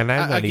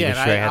I'm not even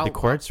sure I had the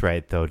chords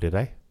right, though, did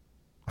I?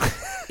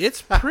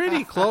 It's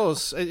pretty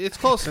close. It's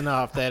close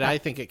enough that I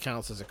think it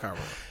counts as a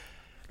cover.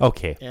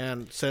 Okay.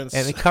 And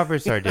the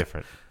covers are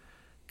different.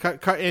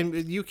 And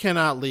you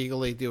cannot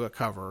legally do a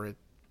cover.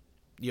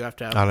 you have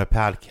to have on a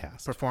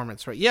podcast.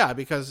 performance, right? Yeah,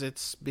 because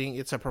it's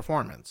a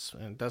performance,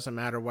 and it doesn't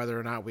matter whether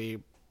or not we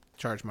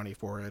charge money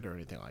for it or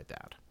anything like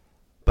that.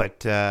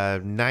 But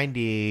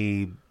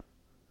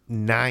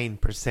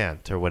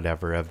 99% or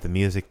whatever of the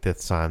music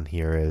that's on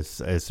here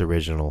is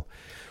original.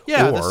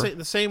 Yeah, Or,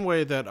 the same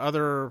way that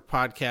other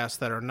podcasts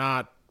that are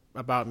not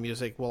about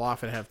music will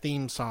often have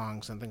theme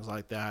songs and things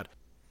like that.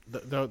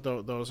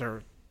 Those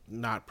are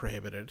not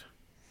prohibited.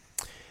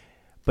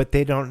 but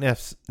they don't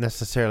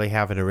necessarily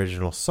have an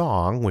original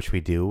song, which we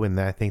do, and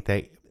I think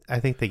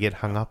they get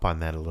hung up on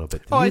that a little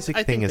bit. The music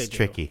I thing think is they do.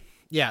 tricky.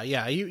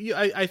 Yeah.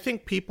 I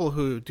think people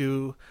who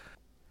do,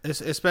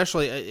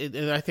 especially,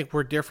 and I think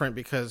we're different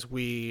because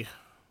we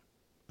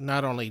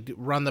not only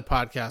run the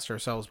podcast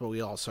ourselves, but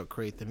we also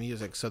create the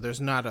music. So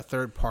there's not a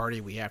third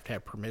party we have to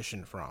have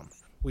permission from.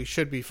 We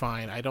should be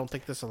fine. I don't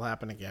think this will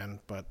happen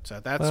again, but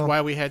that's why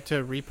we had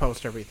to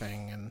repost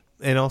everything.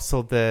 And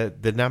also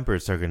the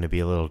numbers are going to be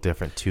a little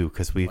different too,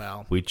 because we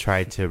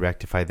tried to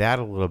rectify that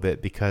a little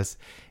bit because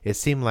it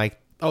seemed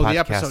like the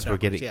episode were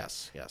getting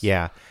yes.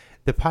 Yeah,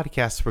 the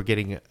podcasts were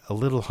getting a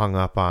little hung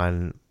up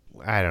on,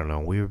 I don't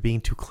know, we were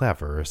being too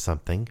clever or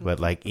something,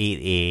 but like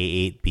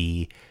 8A,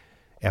 8B,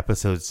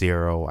 episode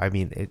 0. I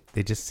mean,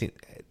 they seem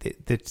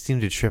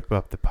to trip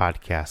up the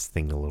podcast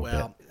thing a little bit.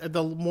 Well,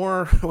 the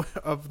more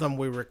of them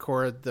we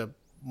record, the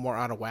more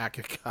out of whack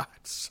it got.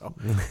 So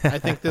I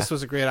think this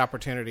was a great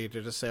opportunity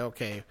to just say,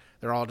 okay,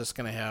 they're all just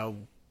going to have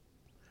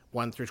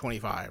 1 through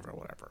 25 or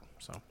whatever.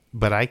 So,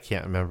 but I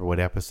can't remember what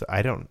episode.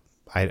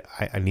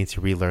 I need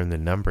to relearn the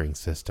numbering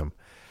system.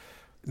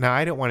 Now,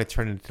 I don't want to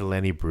turn into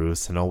Lenny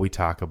Bruce and all we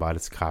talk about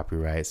is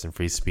copyrights and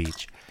free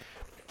speech.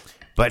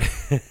 But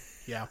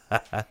yeah,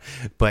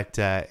 but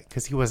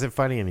because he wasn't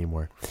funny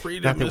anymore.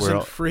 Freedom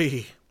isn't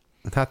free.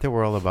 Not that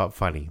we're all about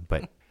funny,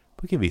 but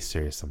we can be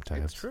serious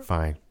sometimes. It's true.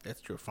 Fine. It's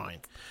true.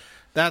 Fine.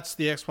 That's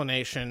the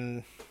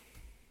explanation.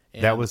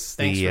 And that was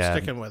thanks for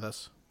sticking with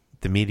us.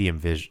 The medium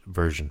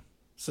version.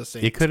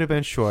 Succinct. It could have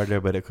been shorter,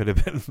 but it could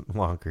have been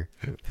longer.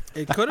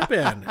 It could have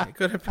been. It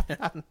could have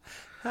been.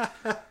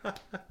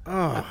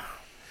 Oh.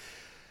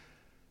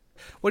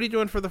 What are you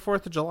doing for the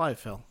 4th of July,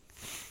 Phil?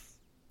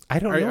 I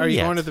don't know Are you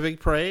yet. going to the big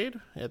parade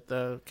at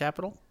the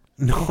Capitol?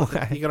 No.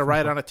 You going to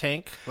ride on a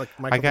tank like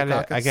Michael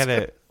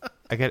Dukakis?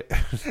 I got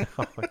to.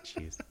 Oh,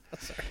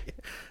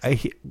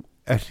 jeez.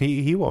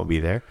 He won't be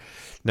there.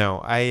 No,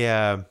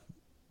 I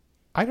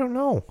don't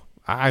know.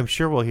 I'm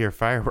sure we'll hear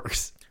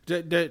fireworks.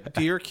 Do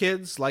your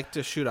kids like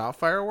to shoot off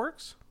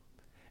fireworks?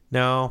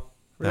 No.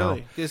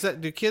 Really?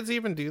 Do kids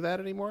even do that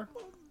anymore?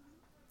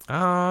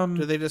 No.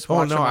 Do they just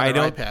watch them on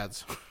their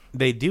iPads?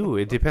 They do.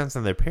 It depends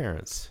on their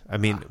parents. I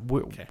mean,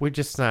 we're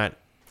just not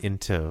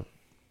into.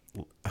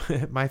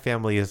 My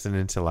family isn't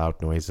into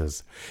loud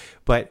noises,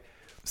 but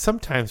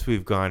sometimes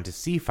we've gone to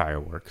see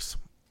fireworks.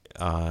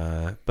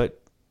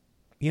 But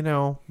you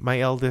know, my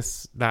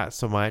eldest not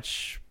so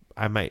much.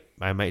 I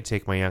might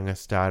take my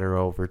youngest daughter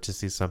over to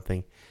see something.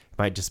 It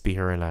might just be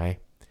her and I.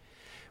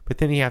 But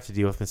then you have to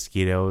deal with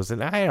mosquitoes,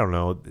 and I don't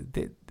know.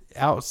 The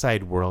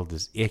outside world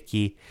is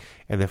icky,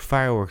 and the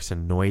fireworks are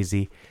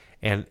noisy.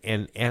 And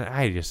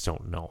I just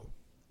don't know.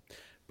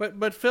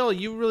 But Phil,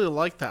 you really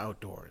like the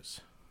outdoors.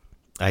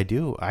 I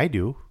do.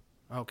 Okay.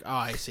 Oh,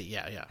 I see.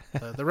 Yeah.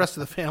 The rest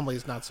of the family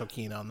is not so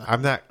keen on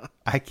that.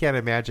 I can't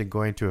imagine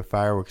going to a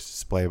fireworks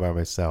display by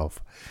myself.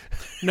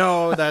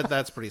 No,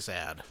 that's pretty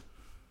sad.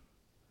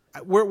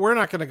 We're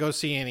not going to go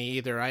see any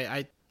either.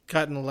 I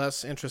gotten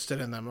less interested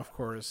in them, of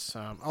course.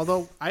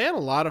 Although I had a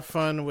lot of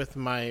fun with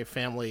my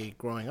family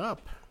growing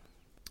up.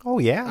 Oh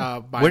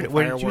yeah.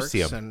 Where did you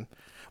see them?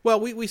 Well,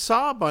 we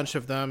saw a bunch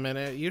of them, and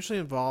it usually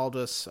involved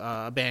us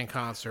a band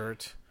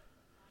concert.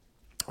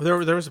 There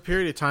was a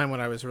period of time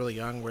when I was really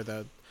young where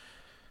the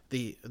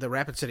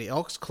Rapid City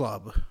Elks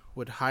Club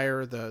would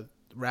hire the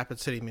Rapid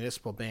City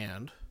Municipal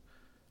Band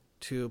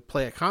to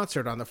play a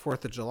concert on the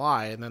 4th of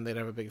July, and then they'd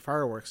have a big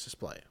fireworks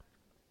display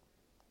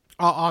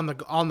on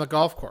the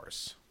golf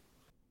course.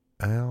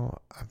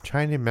 Well, I'm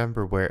trying to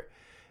remember where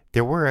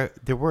there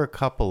were a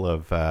couple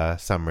of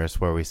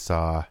summers where we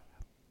saw.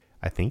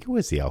 I think it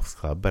was the Elks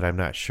Club, but I'm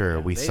not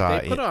sure. Yeah,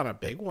 they put on a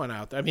big one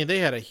out there. I mean, they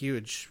had a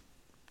huge,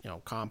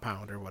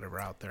 compound or whatever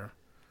out there.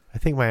 I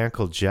think my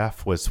Uncle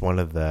Jeff was one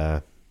of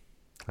the,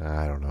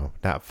 I don't know,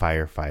 not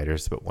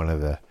firefighters, but one of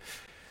the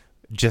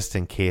just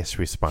in case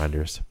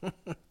responders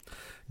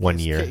one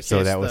year.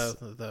 So that was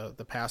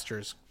the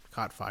pastors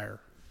caught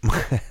fire.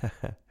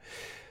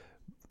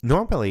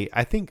 Normally,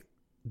 I think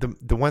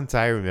the ones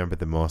I remember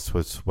the most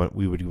was when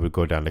we would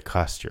go down to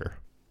Custer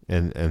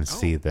and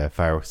see the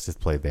fireworks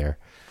display there.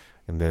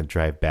 And then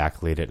drive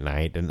back late at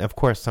night. And, of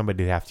course,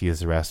 somebody would have to use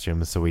the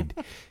restroom, so we'd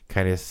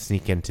kind of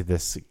sneak into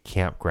this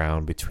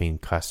campground between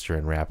Custer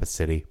and Rapid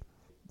City,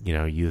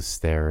 use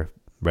their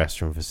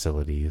restroom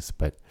facilities.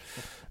 But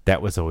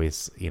that was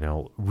always,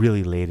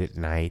 really late at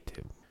night.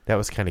 That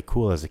was kind of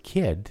cool as a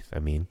kid, I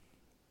mean.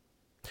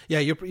 Yeah,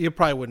 you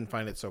probably wouldn't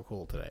find it so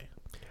cool today.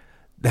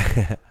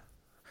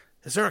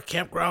 Is there a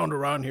campground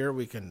around here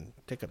we can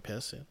take a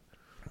piss in?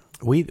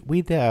 We'd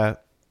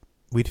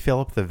fill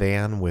up the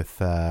van with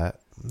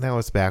that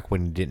was back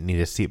when you didn't need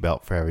a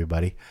seatbelt for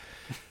everybody.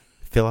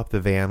 Fill up the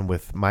van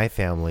with my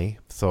family.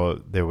 So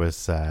there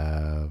was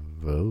 5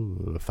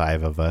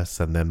 of us,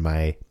 and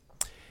then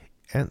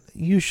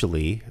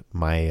usually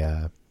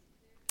my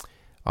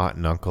aunt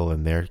and uncle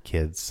and their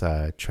kids,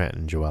 Trent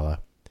and Joella,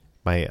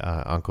 my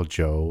Uncle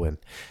Joe and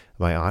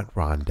my Aunt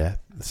Rhonda.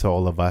 So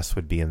all of us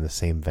would be in the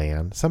same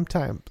van.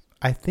 Sometimes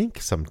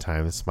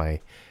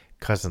my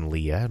cousin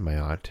Leah and my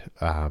aunt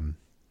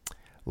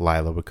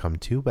Lila would come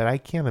too, but I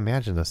can't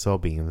imagine us all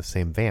being in the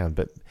same van.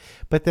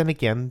 But then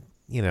again,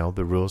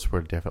 the rules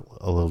were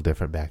a little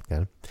different back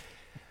then.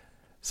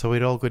 So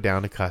we'd all go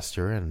down to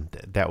Custer, and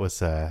that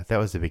was a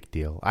big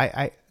deal.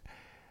 I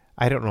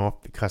don't know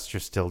if Custer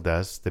still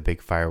does the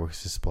big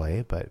fireworks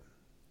display, but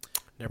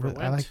Never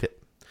went. I liked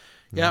it.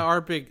 Yeah,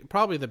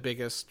 probably the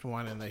biggest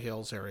one in the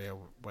hills area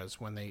was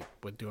when they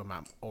would do them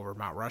over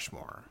Mount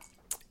Rushmore.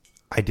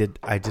 I did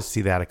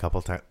see that a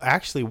couple times.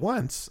 Actually,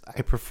 once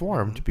I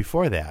performed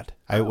before that.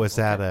 I was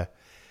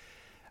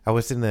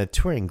in a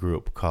touring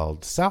group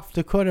called South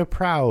Dakota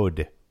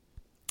Proud,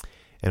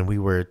 and we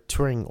were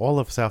touring all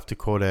of South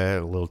Dakota,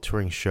 a little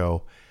touring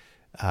show,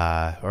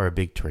 or a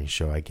big touring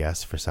show, I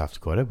guess, for South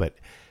Dakota. But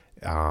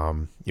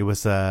it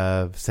was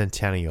a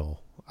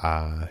centennial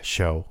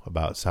show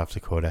about South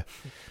Dakota,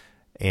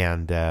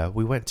 and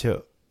we went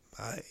to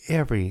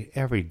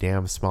every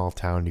damn small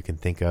town you can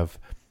think of.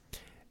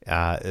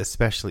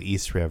 Especially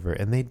East River,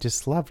 and they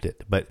just loved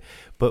it. But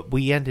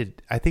we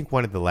ended. I think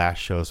one of the last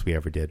shows we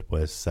ever did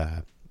was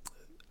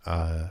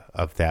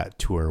of that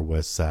tour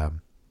was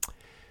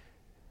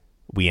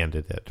we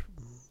ended at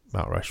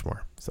Mount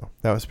Rushmore. So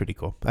that was pretty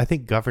cool. I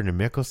think Governor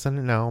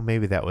Mickelson. No,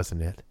 maybe that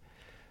wasn't it.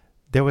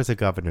 There was a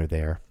governor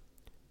there.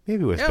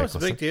 Maybe it was. Yeah, Mickelson. it was a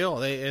big deal.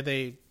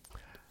 They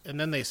and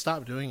then they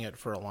stopped doing it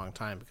for a long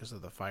time because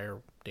of the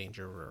fire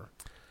danger,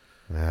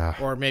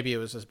 or maybe it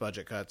was his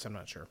budget cuts. I'm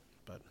not sure,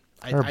 but.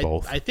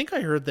 Both. I think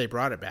I heard they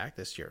brought it back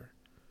this year.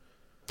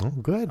 Oh,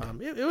 good.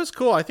 It was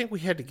cool. I think we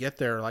had to get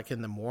there like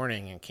in the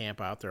morning and camp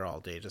out there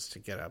all day just to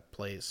get a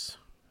place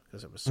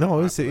because it was so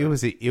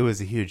it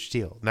was a huge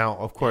deal. Now,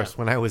 of course,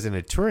 when I was in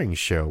a touring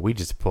show, we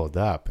just pulled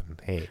up and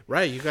hey,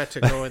 right, you got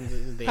to go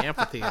in the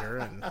amphitheater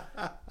and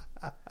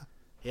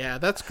yeah,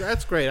 that's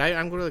great.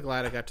 I'm really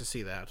glad I got to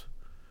see that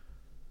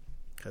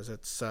because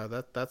it's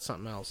that's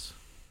something else.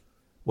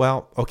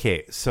 Well,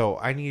 okay, so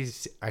I need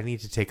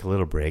to take a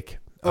little break.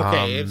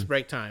 Okay, it's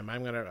break time.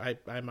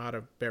 I'm out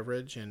of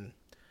beverage and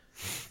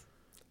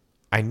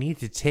I need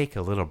to take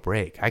a little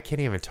break. I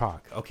can't even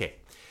talk. Okay,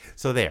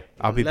 so there,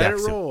 I'll be back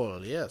soon. Let it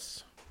roll.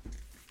 Yes,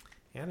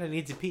 and I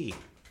need to pee.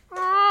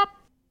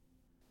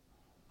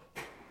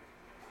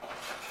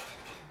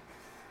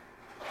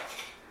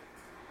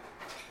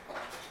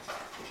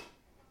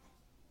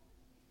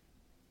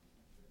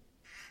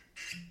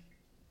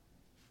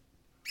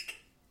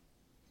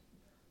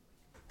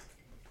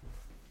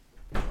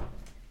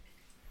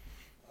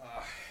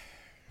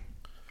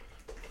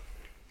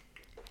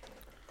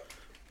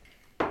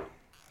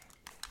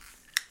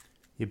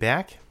 You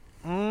back?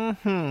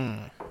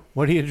 Mm-hmm.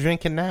 What are you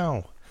drinking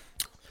now?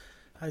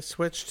 I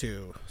switched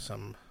to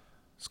some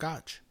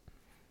scotch.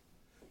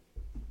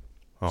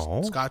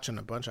 Oh. Scotch and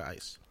a bunch of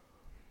ice.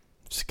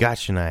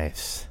 Scotch and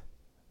ice.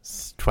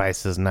 It's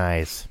twice as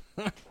nice.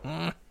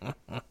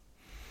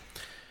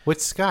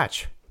 What's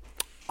scotch?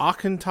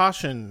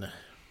 Auchentoshan.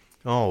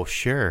 Oh,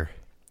 sure.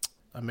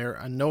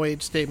 A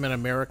no-age statement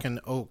American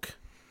oak,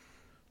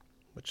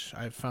 which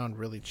I've found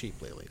really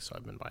cheap lately, so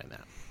I've been buying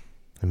that.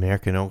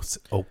 American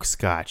oak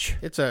scotch.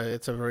 It's a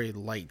very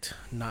light,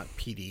 not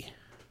peaty.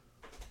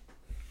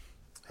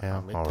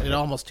 Yeah, it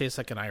almost tastes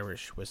like an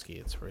Irish whiskey.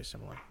 It's very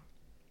similar.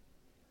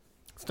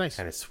 It's nice.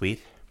 Kind of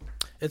sweet.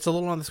 It's a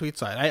little on the sweet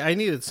side. I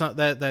needed some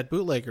that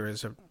bootlegger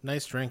is a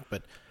nice drink,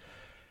 but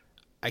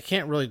I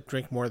can't really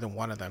drink more than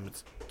one of them.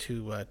 It's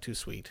too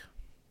sweet.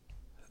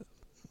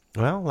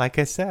 Well, like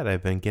I said,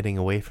 I've been getting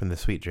away from the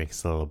sweet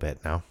drinks a little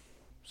bit now.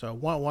 So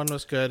one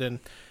was good, and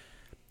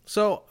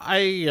so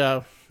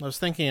I was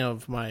thinking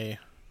of my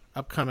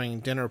upcoming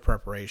dinner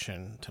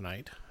preparation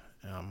tonight.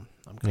 I'm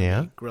going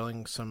to be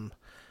grilling some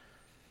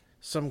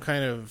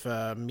kind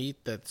of meat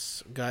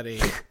that's got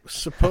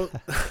it's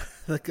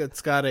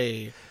got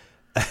a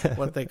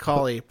what they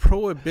call a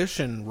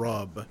prohibition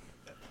rub.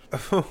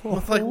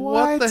 Like,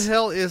 what the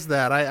hell is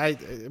that? I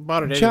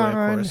bought it anyway,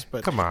 of course.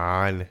 But come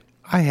on.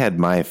 I had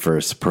my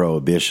first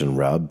prohibition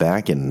rub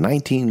back in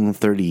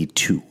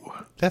 1932.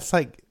 That's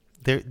like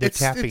they're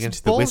tapping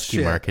into the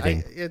whiskey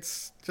marketing.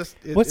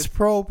 What's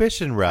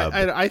prohibition rub?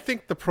 I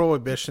think the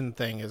prohibition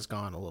thing has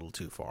gone a little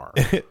too far.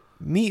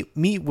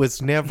 Meat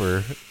was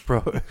never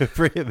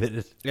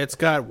prohibited. It's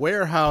got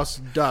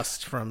warehouse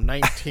dust from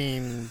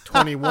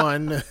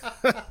 1921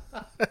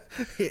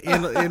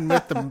 in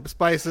with the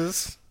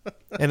spices.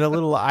 And a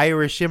little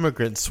Irish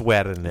immigrant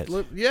sweat in it.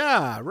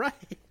 Yeah, right.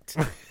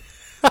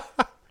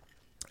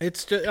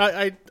 It's just,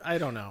 I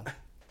don't know.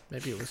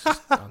 Maybe it was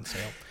just on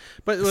sale.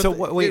 But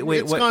so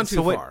it's gone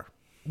too far.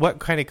 What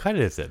kind of cut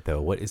is it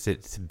though? What is it?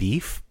 It's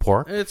beef,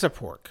 pork? It's a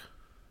pork.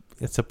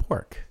 It's a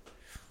pork.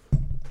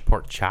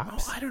 pork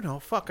chops? I don't know.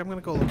 Fuck, I'm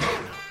gonna go look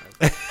at it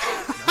now.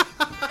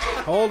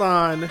 Hold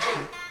on.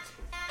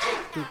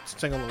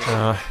 Sing a little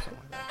song.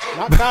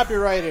 Not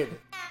copyrighted.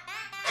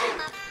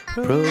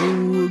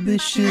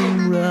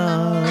 Prohibition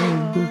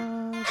rub.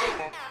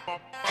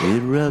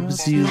 It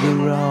rubs you the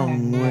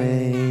wrong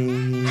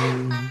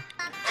way.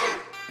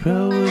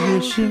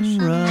 Prohibition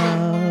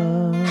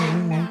rub.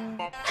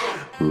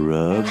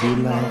 Rub you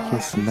like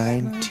it's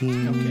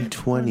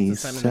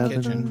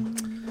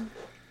 1927.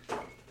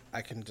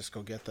 I can just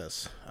go get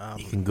this.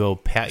 You can go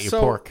pat your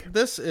pork.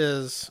 This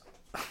is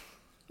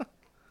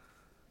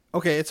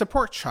okay. It's a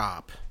pork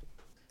chop.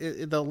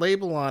 The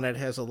label on it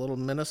has a little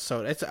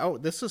Minnesota.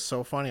 This is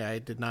so funny. I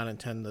did not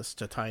intend this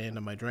to tie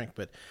into my drink,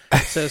 but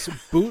it says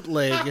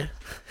bootleg,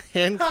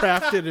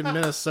 handcrafted in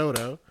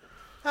Minnesota,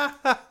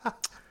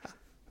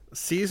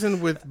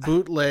 seasoned with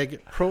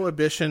bootleg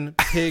Prohibition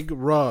pig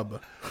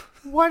rub.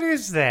 What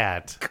is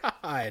that?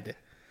 God.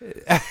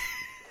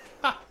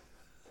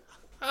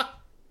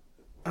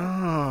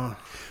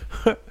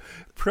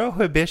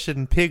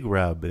 Prohibition pig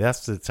rub.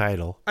 That's the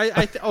title.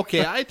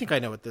 Okay, I think I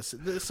know what this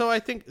is. So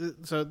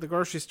the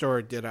grocery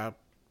store did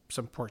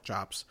some pork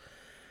chops,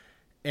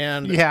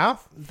 and Yeah.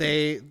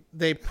 they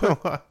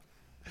put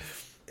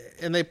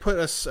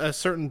a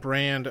certain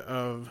brand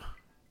of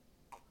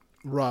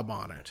rub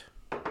on it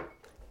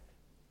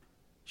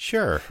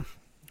Sure.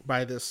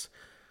 by this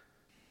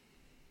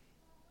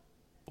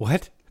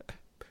What?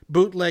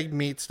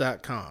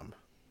 bootlegmeats.com.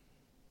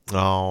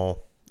 Oh,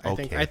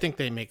 okay. I think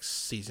they make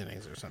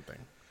seasonings or something.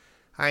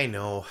 I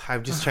know.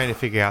 I'm just trying to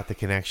figure out the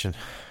connection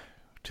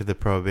to the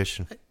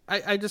prohibition.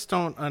 I just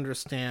don't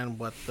understand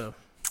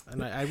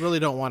and I really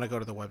don't want to go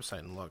to the website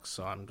and look,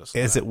 so I'm just...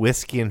 Is it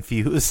whiskey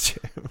infused?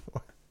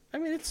 I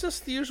mean, it's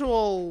just the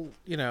usual,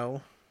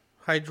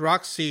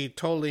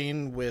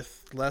 hydroxytoluene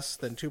with less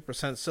than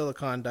 2%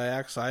 silicon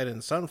dioxide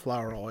and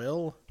sunflower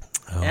oil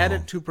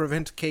added to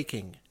prevent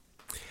caking.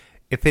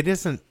 If it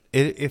isn't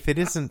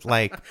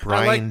like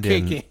I like brined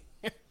caking.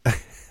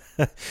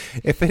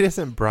 if it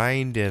isn't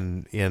brined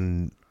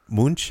in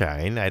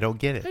moonshine, I don't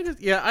get it.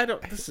 I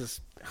don't. It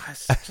just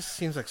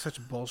seems like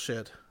such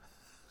bullshit.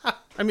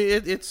 I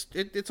mean, it's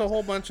a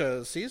whole bunch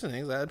of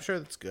seasonings. I'm sure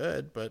that's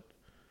good, but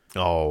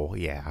Oh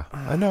yeah,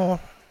 I know.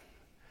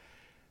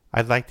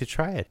 I'd like to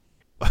try it.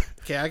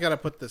 okay, I gotta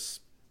put this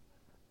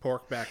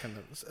pork back in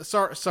the.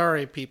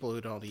 Sorry, people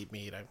who don't eat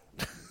meat.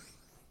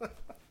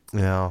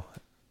 No,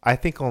 I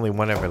think only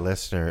one of our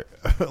listeners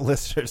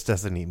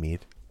doesn't eat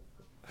meat.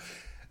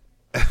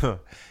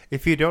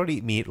 If you don't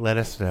eat meat, let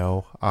us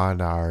know on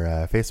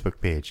our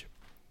Facebook page.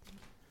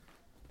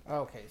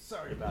 Okay,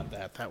 sorry about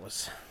that. That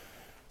was.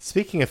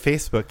 Speaking of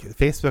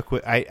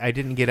Facebook, I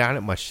didn't get on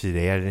it much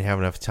today. I didn't have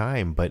enough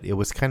time, but it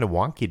was kind of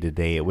wonky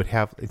today. It would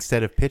have,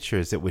 instead of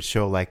pictures, it would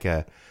show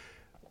there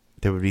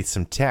would be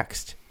some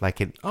text. I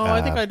think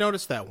I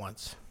noticed that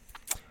once.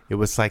 It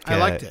was like I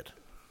liked it.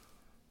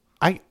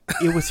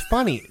 It was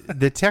funny.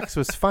 The text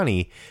was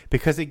funny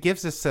because it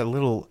gives us a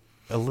little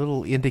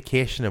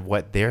indication of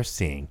what they're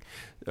seeing,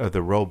 or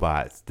the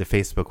robots, the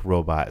Facebook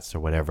robots,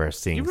 or whatever are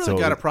seeing. You really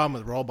got a problem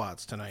with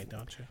robots tonight,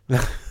 don't you?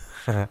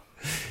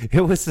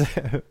 It was.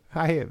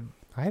 I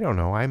don't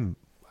know. I'm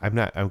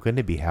going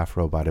to be half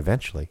robot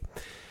eventually,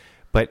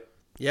 but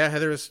yeah,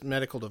 Heather's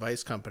medical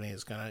device company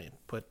is going to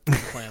put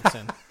implants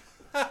in.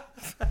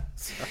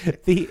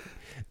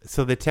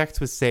 So the text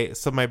would say.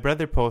 So my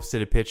brother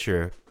posted a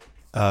picture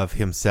of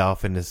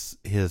himself and his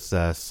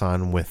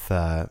son with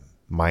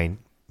my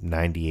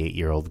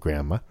 98-year-old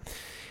grandma,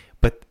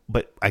 but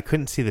I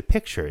couldn't see the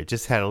picture. It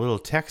just had a little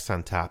text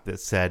on top that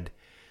said,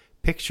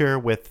 "Picture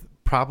with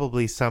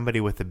probably somebody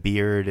with a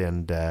beard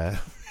and and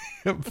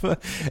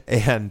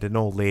an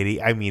old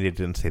lady." I mean, it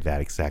didn't say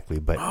that exactly,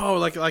 but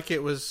like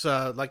it was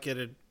like it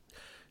had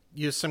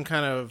used some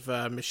kind of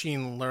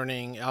machine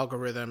learning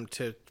algorithm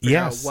to figure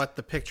out what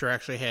the picture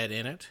actually had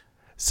in it.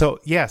 So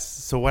yes,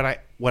 so what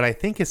I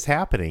think is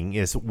happening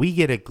is we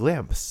get a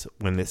glimpse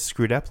when it's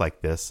screwed up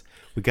like this.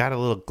 We got a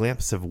little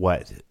glimpse of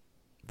what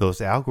those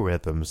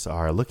algorithms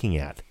are looking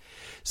at.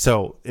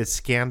 So it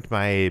scanned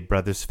my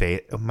brother's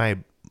face.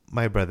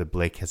 My brother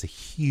Blake has a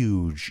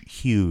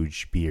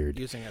huge beard.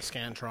 Using a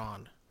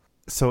Scantron.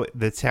 So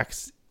the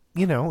text,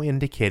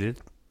 indicated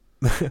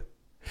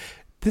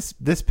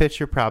this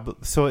picture probably.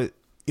 So it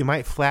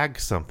might flag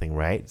something,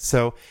 right?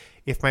 So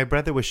if my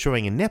brother was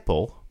showing a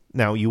nipple.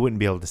 Now, you wouldn't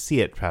be able to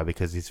see it probably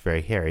because he's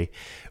very hairy,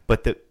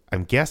 but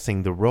I'm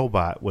guessing the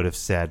robot would have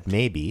said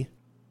maybe.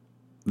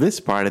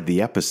 This part of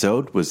the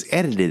episode was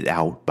edited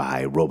out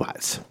by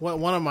robots. Well,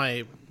 one of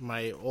my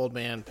old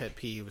man pet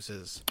peeves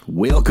is...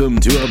 Welcome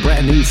to a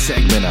brand new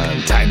segment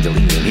on Time to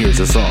Lean. Here's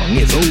a song.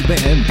 It's Old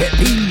Man Pet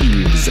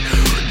Peeves.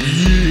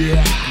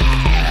 Yeah!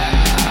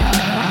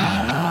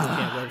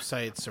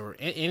 Websites or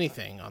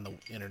anything on the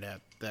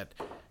internet that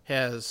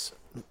has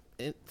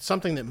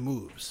something that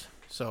moves.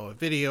 So a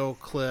video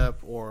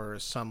clip or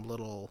some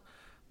little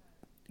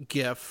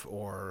GIF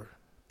or...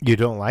 You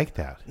don't like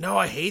that? No,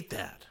 I hate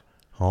that.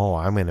 Oh,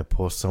 I'm going to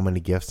post so many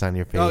GIFs on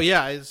your page. Oh,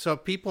 yeah. So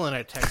people in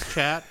a text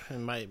chat,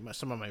 and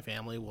some of my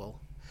family will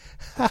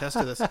attest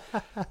to this.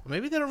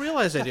 Maybe they don't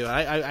realize I do.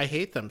 I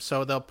hate them.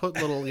 So they'll put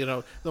little,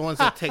 the ones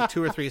that take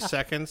 2 or 3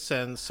 seconds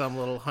and some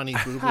little honey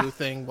boo boo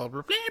thing. Well,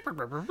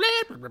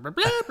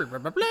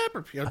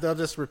 they'll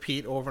just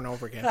repeat over and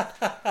over again.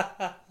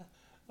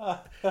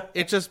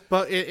 It just,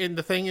 and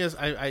the thing is,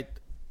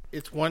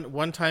 it's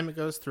one time it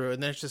goes through,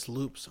 and then it just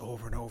loops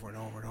over and over and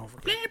over and over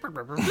again.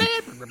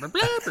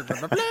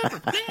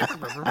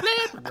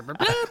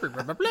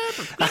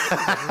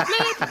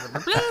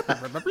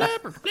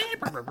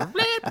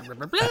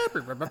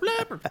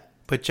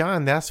 But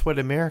John, that's what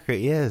America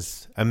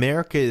is.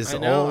 America is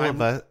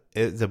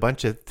it's a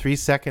bunch of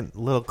 3-second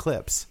little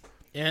clips.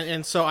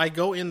 And so I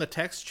go in the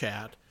text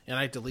chat and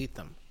I delete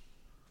them.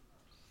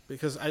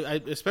 Because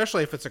I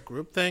especially if it's a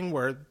group thing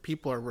where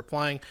people are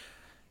replying,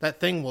 that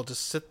thing will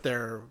just sit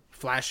there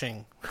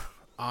flashing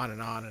on,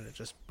 and it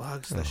just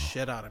bugs the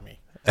shit out of me.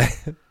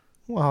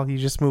 Well, you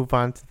just move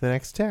on to the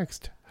next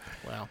text.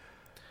 Well,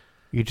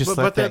 you just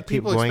but that keep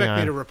people going expect on.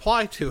 me to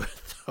reply to it,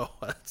 though.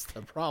 That's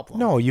the problem.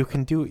 No, you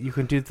can do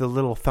the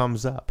little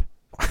thumbs up.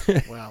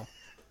 Well,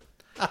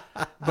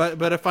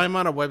 but if I'm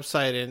on a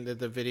website and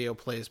the video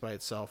plays by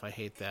itself, I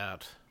hate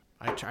that.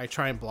 I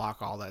try and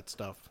block all that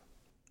stuff.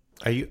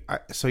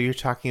 So you're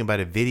talking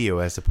about a video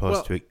as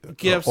opposed to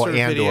GIFs or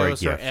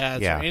videos or GIF.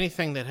 ads or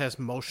anything that has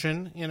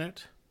motion in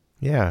it?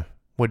 Yeah.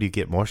 What, do you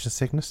get motion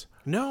sickness?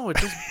 No,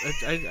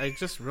 it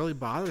just really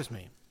bothers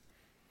me.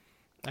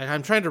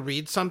 I'm trying to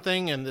read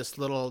something, and this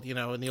little,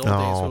 in the old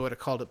days we would have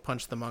called it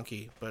Punch the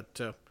Monkey,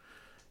 but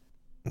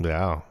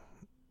yeah,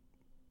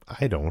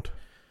 I don't.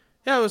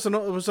 Yeah, it was an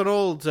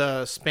old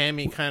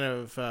spammy kind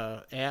of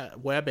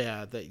web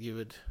ad that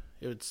it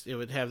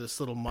would have this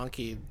little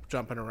monkey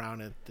jumping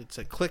around. It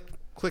said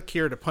click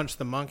here to punch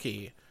the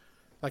monkey,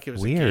 like it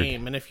was Weird. a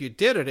game. And if you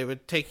did it, it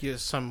would take you to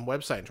some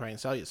website and try and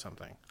sell you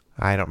something.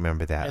 I don't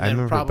remember that. And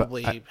then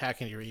probably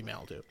hack into your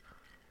email too.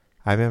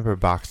 I remember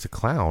Box the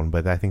Clown,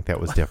 but I think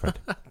that was different.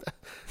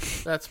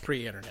 That's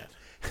pre-internet.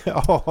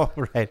 Oh,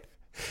 right.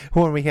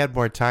 When we had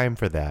more time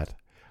for that.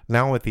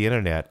 Now with the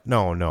internet,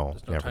 no.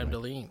 There's no time to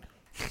lean.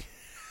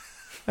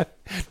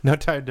 No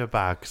time to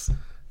box.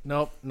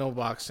 Nope, no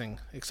boxing,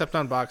 except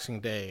on Boxing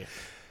Day.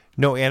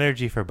 No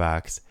energy for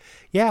box.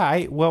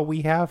 Yeah,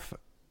 we have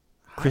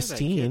Christine.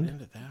 How did I get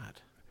into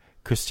that?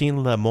 Christine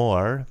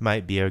Lamore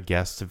might be our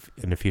guest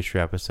in a future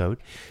episode.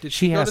 Did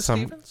she go to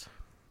some? Stevens?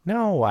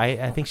 No,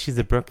 I think she's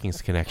a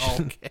Brookings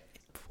connection. Okay.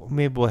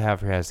 Maybe we'll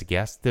have her as a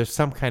guest. There's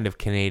some kind of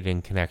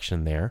Canadian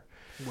connection there.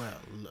 Well,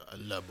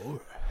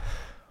 Lamore.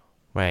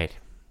 Right.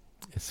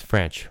 It's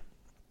French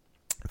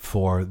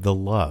for the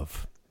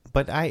love.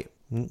 But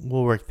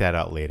we'll work that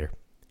out later.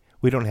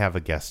 We don't have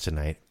a guest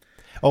tonight.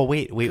 Oh,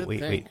 wait.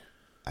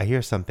 I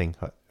hear something.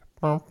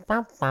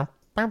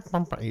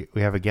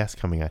 We have a guest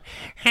coming on.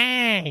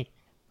 Hey!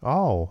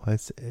 Oh,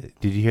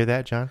 did you hear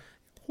that, John?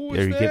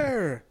 Who's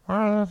there?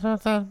 We're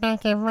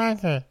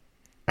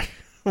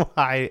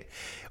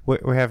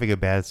having a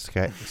bad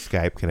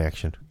Skype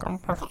connection.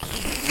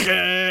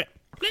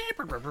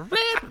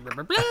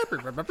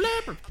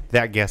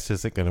 That guest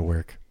isn't going to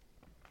work.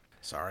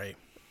 Sorry.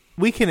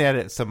 We can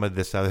edit some of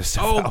this other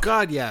stuff. Oh out.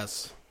 God,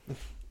 yes.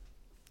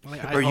 I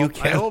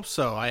hope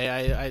so.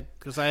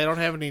 Because I don't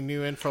have any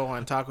new info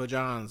on Taco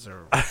John's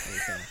or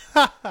anything.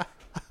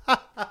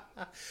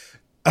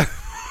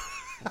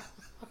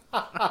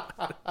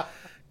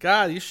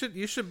 God, you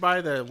should buy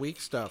the weak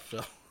stuff,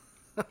 Phil.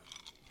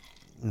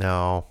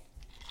 No.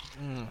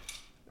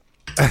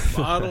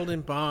 Bottled in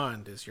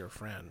Bond is your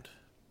friend.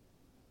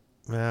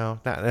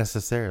 No, not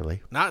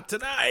necessarily. Not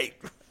tonight.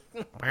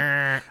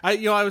 I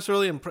was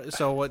really impressed.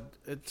 So at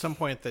some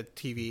point the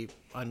TV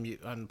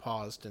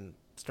unpaused and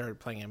started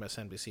playing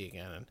MSNBC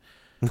again,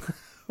 and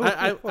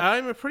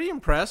I'm pretty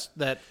impressed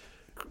that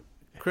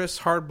Chris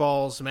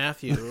Hardballs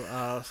Matthew.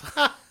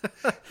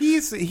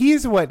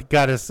 He's what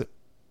got us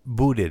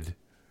booted.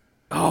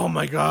 Oh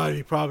my God,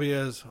 he probably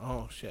is.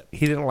 Oh shit,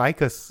 He didn't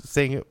like us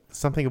saying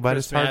something about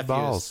Chris his hard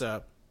Matthews,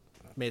 balls.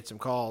 made some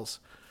calls.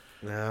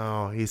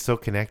 No, he's so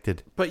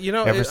connected. But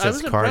Ever I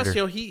since was Carter. impressed.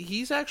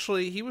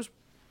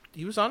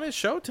 He was on his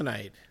show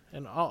tonight,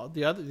 and all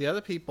the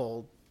other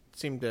people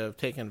seemed to have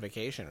taken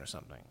vacation or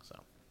something. So.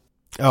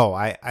 Oh,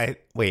 I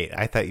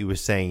thought you were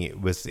saying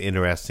it was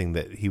interesting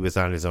that he was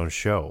on his own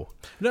show.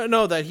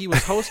 No, that he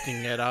was hosting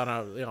it on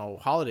a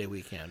holiday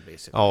weekend,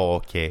 basically. Oh,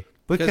 okay.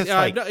 Because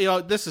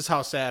this is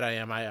how sad I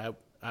am. I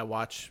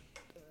watch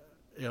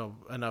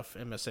enough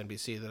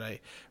MSNBC that I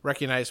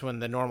recognize when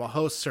the normal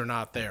hosts are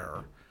not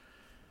there.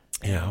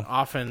 Yeah. And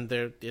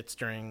often it's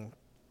during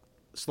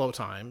slow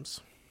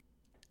times.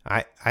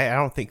 I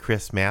don't think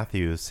Chris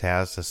Matthews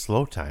has a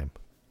slow time.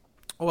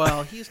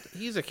 Well,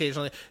 he's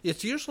occasionally.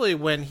 It's usually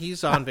when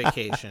he's on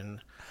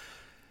vacation.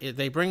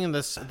 They bring in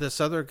this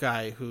other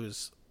guy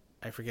who's,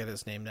 I forget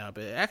his name now,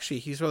 but actually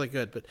he's really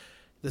good. But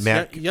this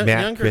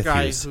younger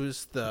guy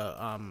who's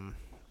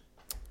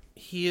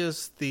he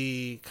is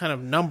the kind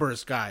of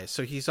numbers guy.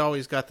 So he's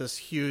always got this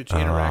huge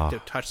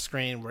interactive touch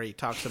screen where he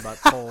talks about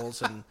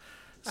polls and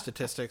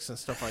statistics and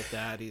stuff like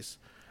that.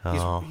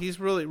 He's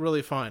really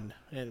really fun,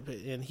 and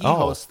he Oh.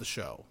 hosts the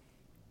show.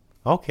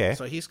 Okay.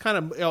 So he's kind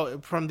of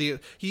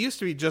he used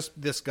to be just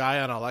this guy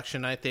on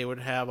election night. They would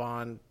have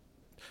on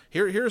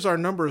here's our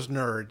numbers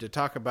nerd to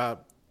talk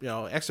about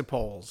exit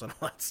polls and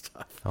all that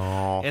stuff.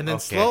 Oh, and then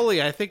okay.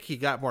 slowly, I think he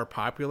got more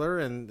popular,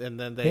 and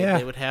then they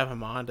Yeah. would have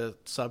him on to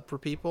sub for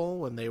people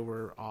when they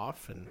were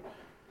off and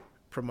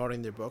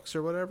promoting their books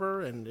or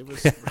whatever. And it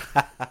was,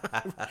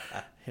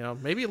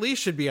 maybe Lee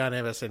should be on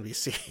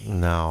MSNBC.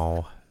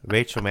 No.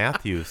 Rachel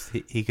Matthews.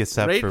 He could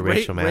sub for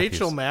Rachel Matthews.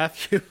 Rachel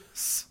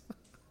Matthews.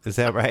 Is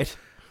that right?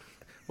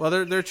 Well,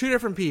 they're two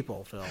different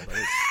people, Phil.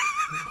 There's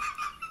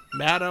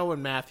Maddow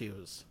and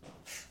Matthews.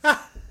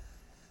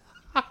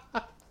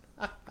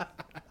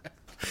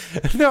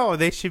 No,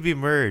 they should be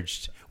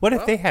merged. What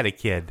if they had a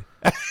kid?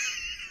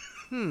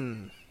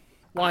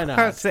 Why I'm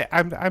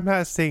not?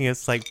 not saying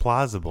it's like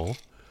plausible.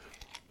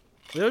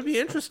 It would be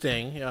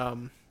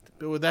interesting.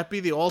 Would that be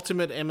the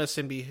ultimate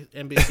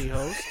NBC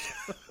host?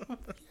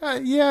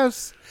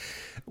 Yes.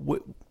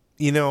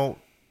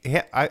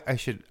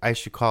 I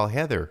should call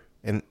Heather,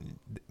 and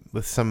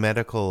with some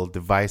medical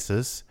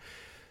devices,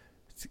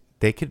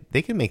 they could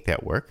make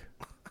that work.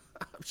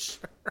 I'm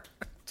sure.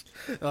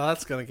 Well,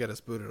 that's going to get us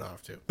booted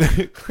off, too.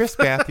 Chris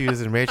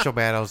Matthews and Rachel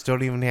Maddow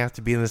don't even have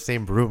to be in the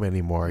same room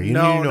anymore. You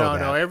No. know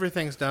that.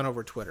 Everything's done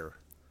over Twitter.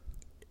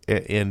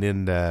 And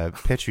in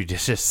Petri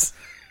dishes.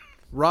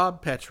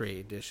 Rob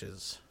Petri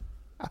dishes.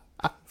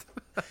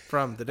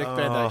 From the Dick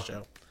Van Dyke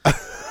Show.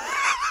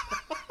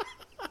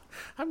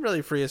 I'm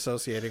really free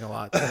associating a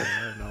lot today.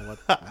 I don't know what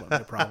my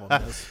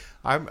problem is.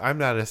 I'm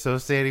not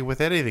associating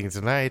with anything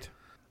tonight.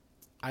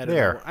 I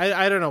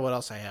don't know what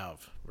else I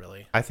have,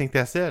 really. I think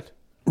that's it.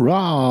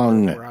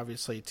 Wrong. We're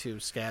obviously too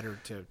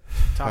scattered to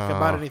talk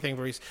about anything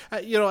very...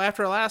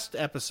 after our last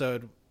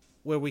episode,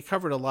 where we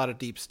covered a lot of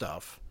deep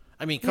stuff.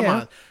 I mean, come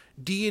on.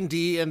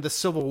 D&D and the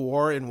Civil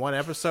War in one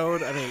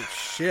episode? I mean,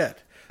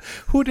 shit.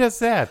 Who does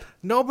that?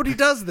 Nobody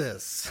does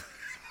this.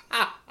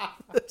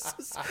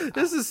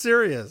 This is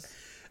serious.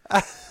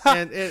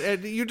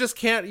 and you just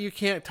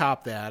can't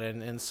top that.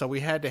 And so we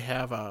had to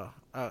have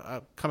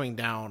a coming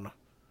down.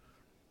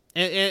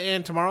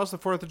 And tomorrow's the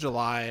 4th of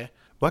July.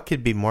 What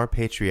could be more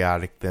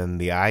patriotic than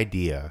the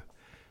idea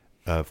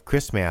of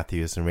Chris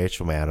Matthews and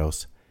Rachel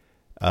Maddow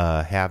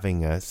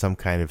having some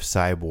kind of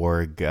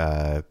cyborg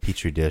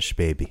petri dish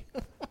baby?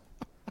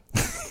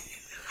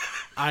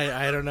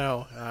 I don't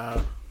know.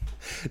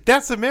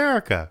 That's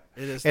America.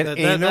 It is. And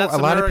That's a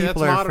lot of America.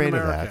 people That's are modern afraid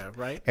America, of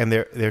that, right? and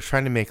they're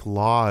trying to make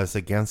laws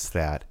against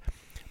that.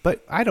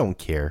 But I don't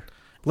care.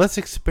 Let's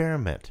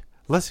experiment.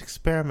 Let's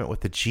experiment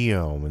with the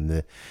genome and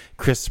the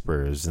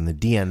CRISPRs and the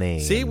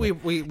DNA. See, and we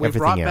everything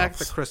brought back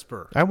the else.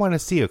 CRISPR. I want to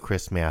see a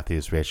Chris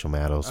Matthews, Rachel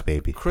Maddow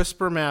baby.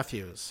 CRISPR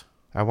Matthews.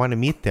 I want to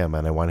meet them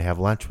and I want to have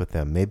lunch with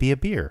them. Maybe a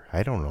beer.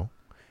 I don't know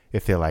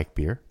if they like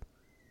beer.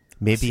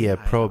 Maybe a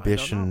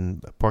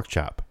prohibition pork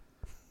chop.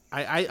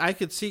 I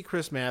could see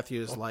Chris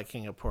Matthews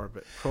liking a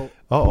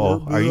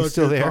Are you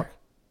still there?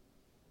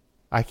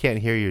 I can't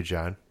hear you,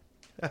 John.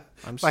 I'm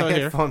My still here.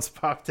 headphones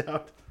popped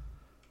out.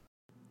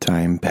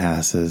 Time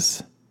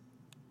passes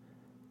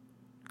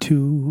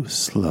too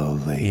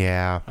slowly.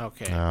 Yeah.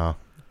 Okay.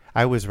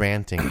 I was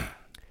ranting.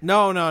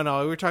 No.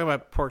 We were talking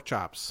about pork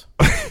chops.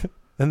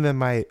 And then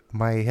my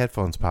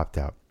headphones popped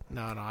out.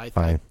 No.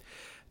 Fine.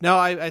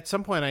 I at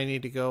some point I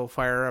need to go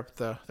fire up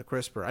the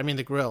CRISPR. I mean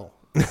the grill.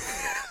 Do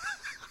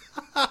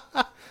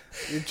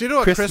you know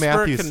what Chris CRISPR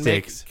Matthews can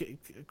steaks.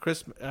 make?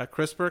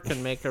 CRISPR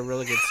can make a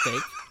really good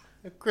steak.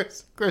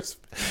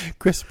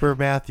 CRISPR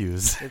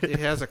Matthews. It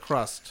has a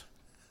crust.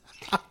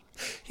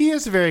 He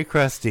is very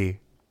crusty.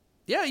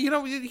 Yeah,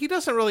 he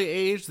doesn't really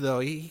age though.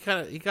 He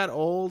got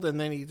old and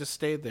then he just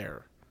stayed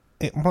there.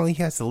 Well, he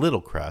has a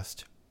little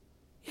crust.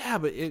 Yeah,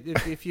 but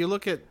if you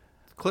look at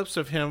clips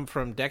of him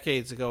from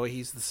decades ago,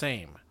 he's the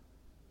same.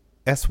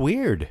 That's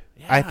weird.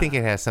 Yeah. I think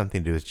it has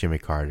something to do with Jimmy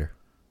Carter.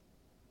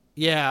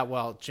 Yeah,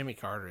 well, Jimmy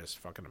Carter is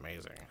fucking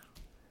amazing.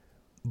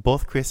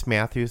 Both Chris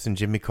Matthews and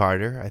Jimmy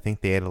Carter, I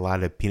think they ate a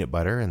lot of peanut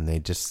butter and they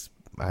just,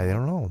 I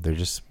don't know, they're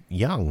just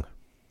young.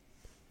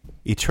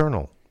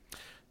 Eternal.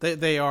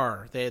 They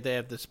are. They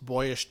have this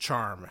boyish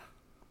charm.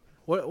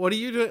 What are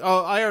you doing?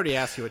 Oh, I already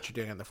asked you what you're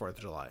doing on the 4th of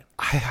July.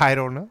 I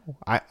don't know.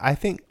 I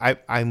think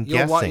I'm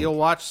guessing. You'll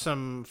watch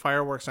some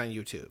fireworks on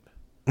YouTube.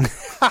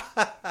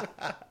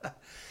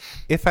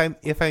 If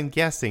I'm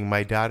guessing,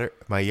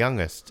 my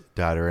youngest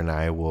daughter and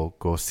I will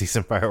go see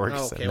some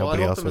fireworks. Okay, and well, I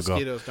nobody hope else the will go.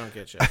 mosquitoes don't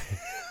get you.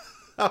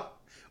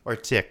 Or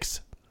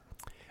ticks.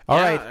 All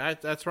right.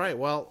 That's right.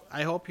 Well,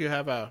 I hope you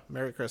have a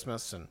Merry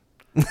Christmas. And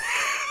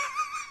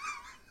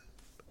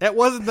it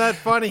wasn't that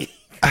funny.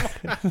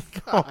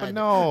 Oh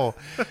no,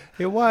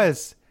 it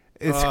was.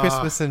 It's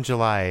Christmas in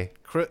July.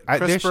 There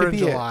CRISPR should in be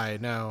July.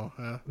 No.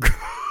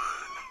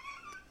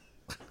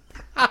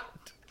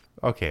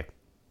 Okay.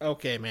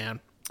 Okay, man.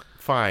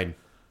 Fine.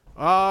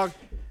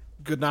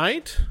 Good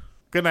night.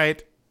 Good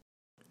night.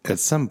 At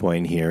some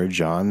point here,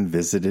 John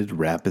visited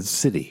Rapid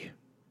City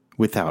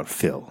without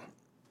Phil.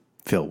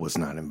 Phil was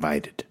not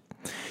invited.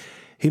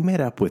 He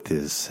met up with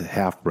his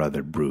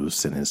half-brother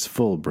Bruce and his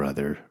full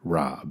brother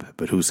Rob,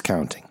 but who's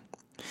counting?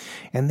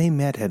 And they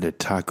met at a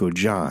Taco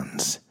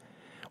John's.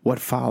 What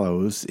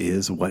follows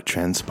is what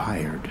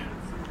transpired.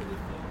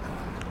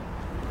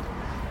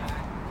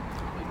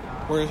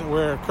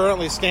 We're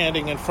currently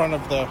standing in front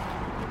of the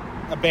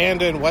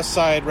abandoned West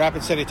Side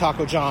Rapid City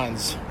Taco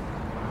John's.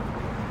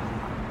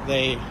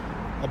 They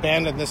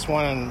abandoned this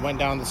one and went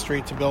down the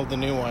street to build the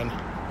new one,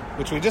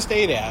 which we just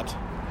ate at.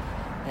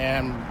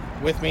 And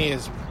with me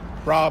is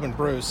Rob and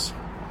Bruce.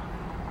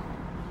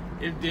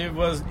 It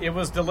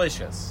was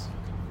delicious.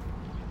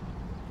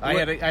 I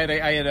had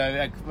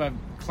a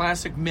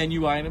classic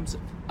menu items,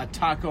 a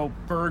taco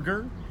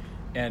burger,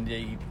 and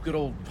a good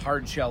old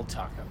hard shell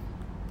taco.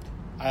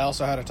 I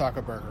also had a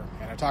taco burger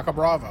and a taco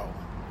Bravo.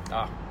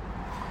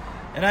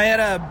 And I had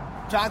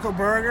a taco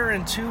burger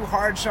and 2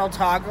 hard shell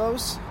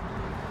tacos.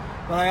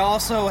 But I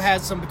also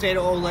had some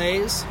potato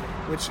olays,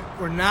 which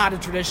were not a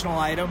traditional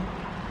item.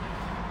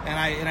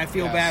 And I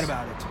feel bad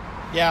about it.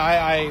 Yeah,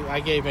 I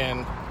gave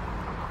in.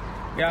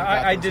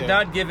 Yeah, I did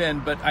not give in,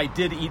 but I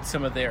did eat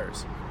some of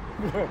theirs.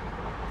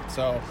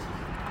 So,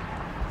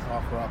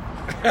 offer up.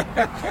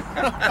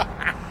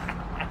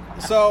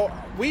 So,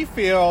 we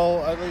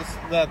feel, at least,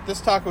 that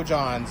this Taco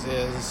John's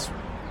is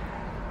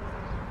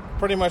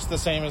pretty much the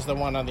same as the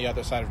one on the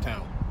other side of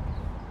town.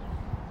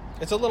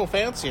 It's a little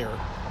fancier,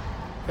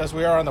 because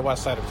we are on the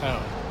west side of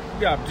town.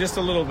 Yeah, just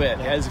a little bit.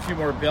 It has a few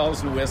more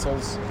bells and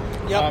whistles.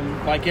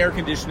 Yep. Like air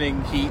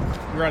conditioning, heat,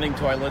 running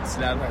toilets,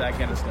 that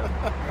kind of stuff.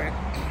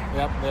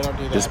 Yep, they don't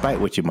do that.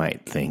 Despite what you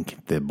might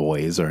think, the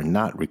boys are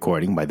not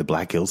recording by the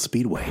Black Hills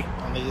Speedway.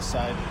 On the east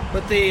side.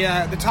 But the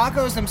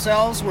tacos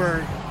themselves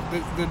were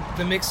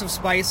the mix of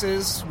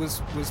spices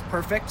was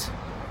perfect.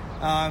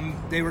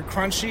 They were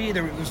crunchy.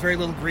 There was very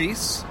little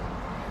grease.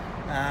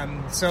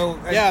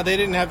 They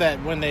didn't have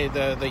that when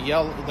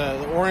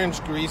the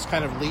orange grease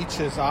kind of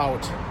leaches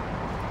out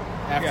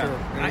after.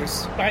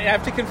 Yeah. I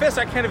have to confess,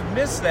 I kind of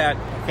missed that.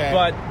 Okay.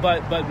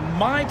 But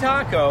my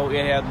taco,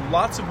 it had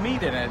lots of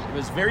meat in it. It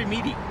was very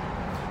meaty.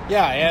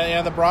 Yeah,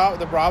 and the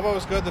Bravo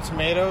was good. The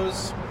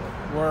tomatoes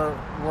were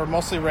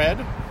mostly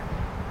red.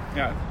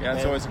 Yeah,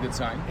 it's always a good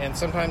sign. And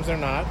sometimes they're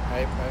not.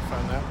 I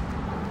found that.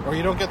 Or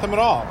you don't get them at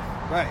all.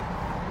 Right.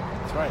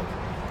 That's right.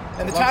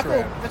 And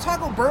the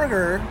taco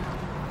burger,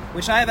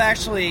 which I've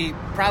actually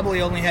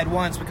probably only had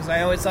once because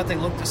I always thought they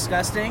looked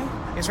disgusting.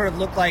 They sort of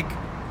looked like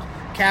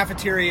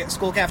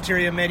school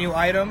cafeteria menu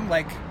item,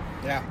 like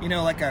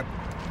a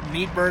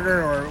meat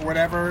burger or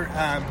whatever.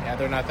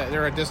 They're not that.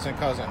 They're a distant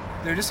cousin.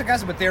 They're distant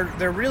cousin, but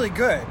they're really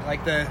good.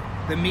 Like the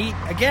meat,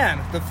 again,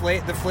 the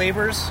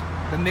flavors,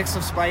 the mix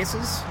of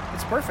spices,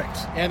 it's perfect.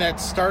 And that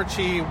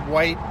starchy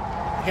white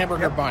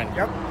hamburger bun.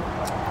 Yep.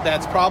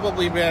 That's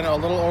probably been a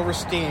little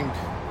oversteamed.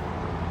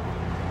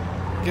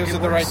 Gives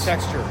it the right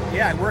texture.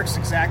 Yeah, it works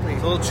exactly.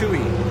 It's a little chewy.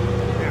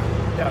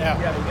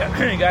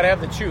 Yeah. You got to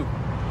have the chew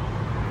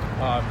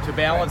to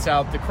balance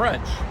out the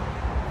crunch.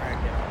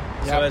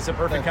 Right. So it's a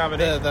perfect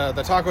combination.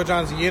 The Taco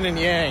John's yin and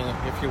yang,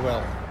 if you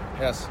will.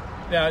 Yes.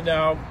 Now,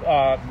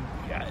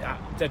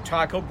 the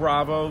Taco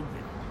Bravo.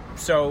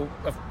 So,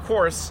 of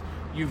course,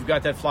 you've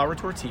got that flour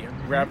tortilla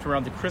wrapped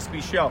around the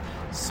crispy shell.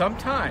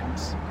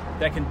 Sometimes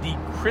that can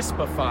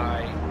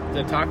de-crispify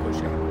the taco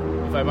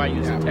shell, if I might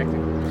use it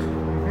technically.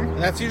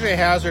 And that's usually a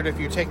hazard if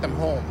you take them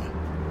home,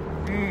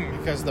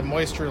 because the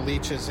moisture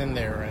leaches in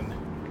there.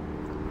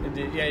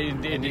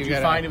 Did you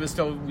find it was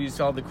still you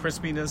saw the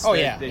crispiness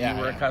that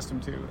you were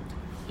accustomed to?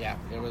 Yeah,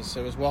 it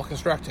was well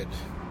constructed.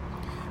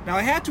 Now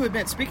I have to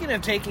admit, speaking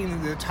of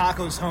taking the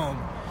tacos home,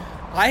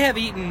 I have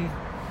eaten.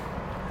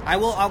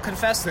 I'll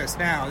confess this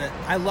now that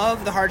I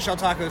love the hard shell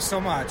tacos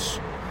so much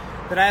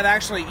that I have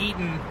actually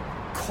eaten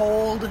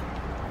cold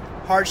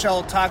hard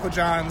shell Taco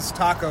John's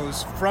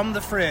tacos from the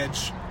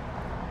fridge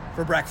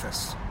for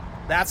breakfast.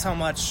 That's how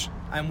much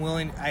I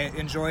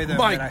enjoy them.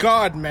 My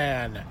God,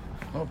 man!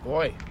 Oh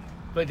boy!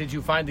 But did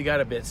you find they got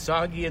a bit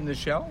soggy in the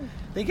shell?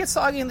 They get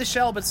soggy in the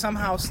shell, but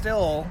somehow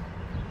still,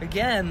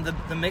 again,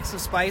 the mix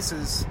of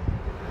spices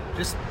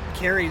just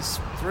carries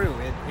through.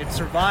 It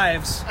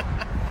survives.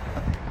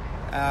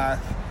 And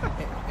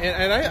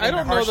I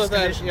don't know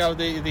that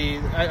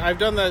I've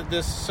done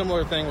this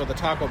similar thing with the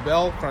Taco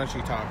Bell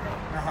crunchy taco.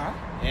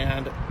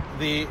 And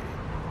the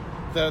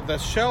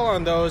shell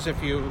on those,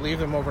 if you leave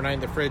them overnight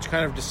in the fridge,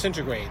 kind of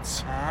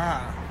disintegrates.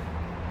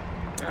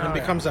 And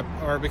becomes a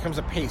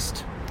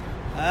paste.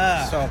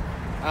 So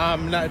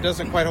it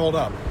doesn't quite hold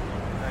up.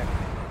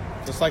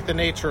 Just like the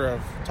nature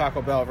of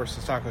Taco Bell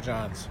versus Taco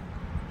John's.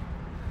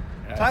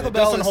 Taco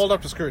Bell doesn't hold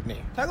up to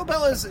scrutiny. Taco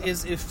Bell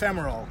is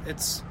ephemeral.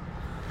 It's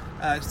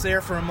there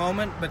for a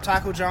moment, but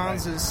Taco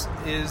John's is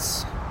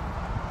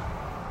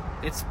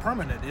it's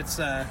permanent. It's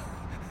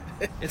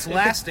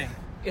lasting.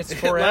 It's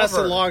forever. It lasts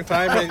a long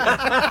time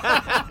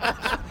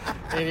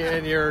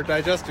in your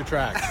digestive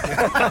tract.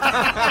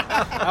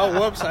 Oh,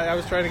 whoops! I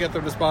was trying to get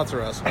them to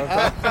sponsor us.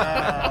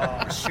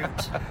 Oh,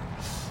 shoot.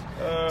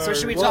 So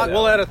should we talk?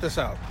 We'll edit this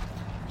out.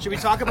 Should we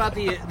talk about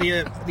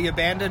the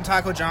abandoned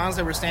Taco John's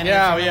that we're standing in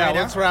Yeah, front of right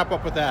let's wrap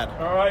up with that.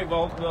 All right,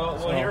 well,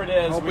 here it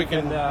is. Hope we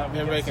can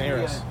everybody can hear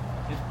see, us.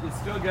 It's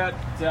still got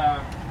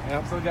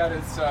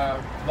its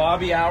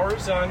lobby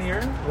hours on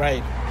here,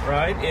 Right.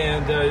 right?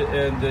 And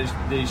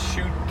the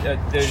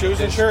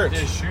Shoes and shirts.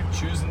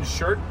 Shoes and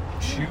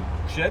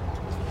shit.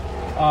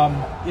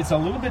 It's a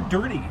little bit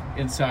dirty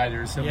inside.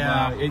 There's some,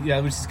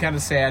 which is kind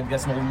of sad.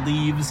 Got some old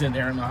leaves in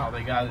there. I don't know how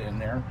they got it in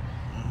there.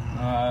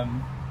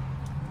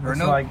 Or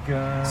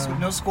Looks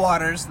no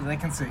squatters that they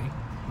can see.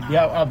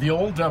 the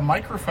old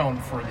microphone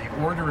for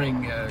the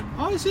ordering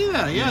Oh, I see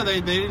that. Yeah,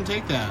 they didn't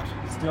take that.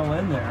 still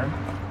in there.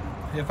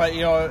 If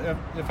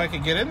I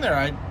could get in there,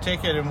 I'd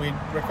take it and we'd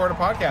record a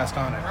podcast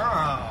on it.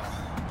 Oh.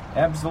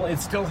 Absolutely, it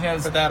still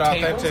has For that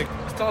tables. authentic-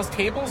 It still has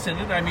tables in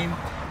it. I mean,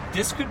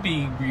 this could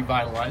be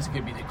revitalized. It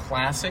could be the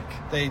classic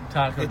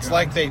Taco It's John's.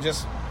 like they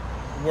just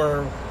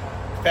were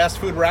fast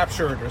food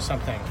raptured or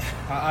something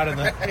out of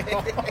the.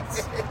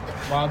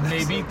 Well,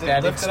 maybe They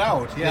that lift it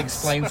out, that yes.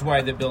 explains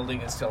why the building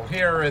is still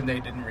here and they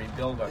didn't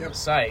rebuild on the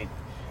site.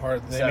 Or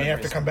they may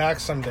have to come back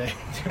someday.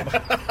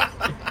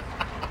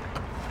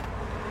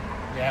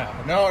 Yeah.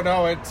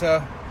 No, it's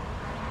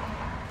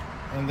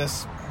and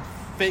this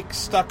fake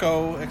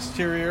stucco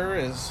exterior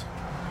is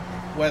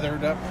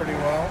weathered up pretty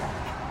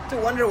well. To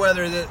wonder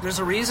whether there's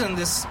a reason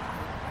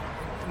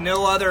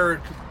no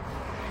other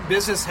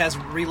business has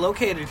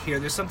relocated here.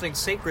 There's something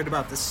sacred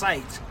about the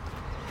site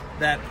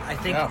that I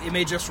think it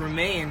may just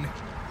remain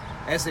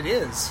as it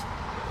is,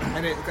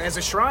 and as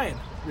a shrine,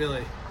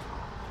 really.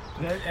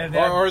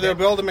 Or they'll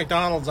build a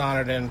McDonald's on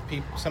it, and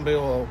somebody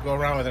will go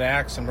around with an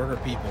axe and murder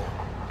people.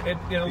 It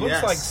looks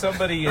Yes. like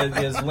somebody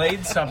has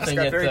laid something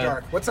got at very the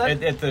dark. What's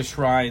that? At the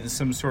shrine,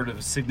 some sort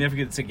of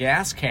significance, a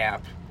gas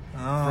cap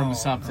from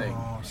something.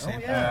 So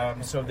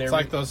It's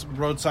like those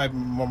roadside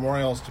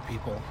memorials to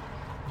people.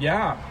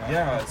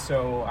 Yeah.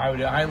 So I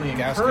would highly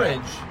Gas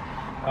encourage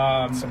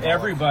Symbolic.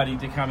 everybody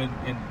to come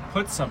and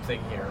put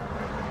something here.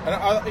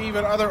 And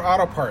even other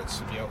auto parts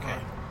would be okay.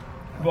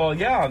 Well,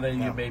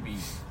 then you may be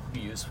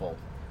useful.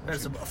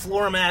 There's a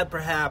floor mat,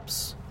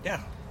 perhaps. Yeah.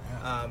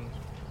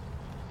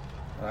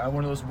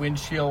 One of those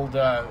windshield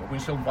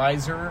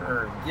visor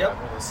or Yep.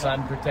 one of the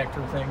sun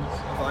protector things.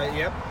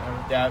 Yep.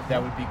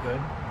 That would be good.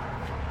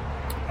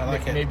 I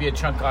like it. Maybe a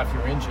chunk off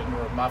your engine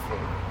or a muffler.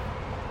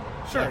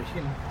 Sure. You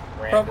can-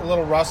 Probably a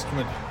little rust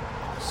would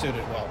suit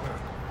it well.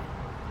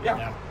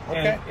 Yeah.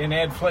 Okay. And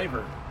add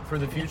flavor for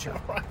the future.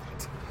 Right.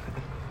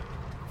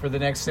 For the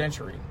next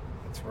century.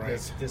 That's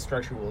right. This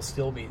structure will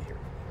still be here.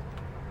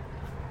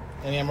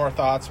 Any more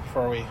thoughts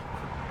before we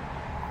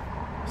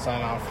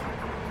sign off?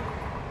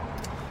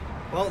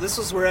 Well, this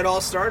is where it all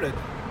started.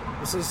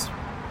 This is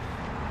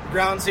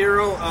ground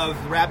zero of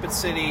Rapid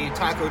City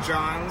Taco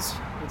John's.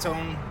 Its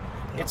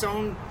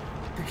own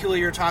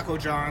peculiar Taco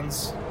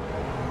John's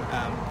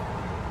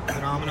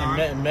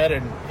phenomenon. Met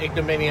an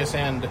ignominious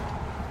end.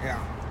 Yeah.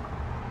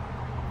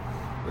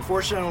 But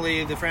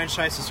fortunately, the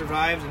franchise has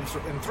survived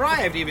and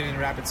thrived even in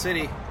Rapid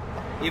City,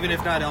 even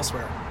if not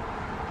elsewhere.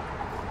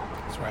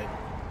 That's right.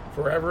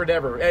 Forever and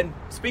ever. And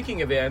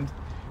speaking of end,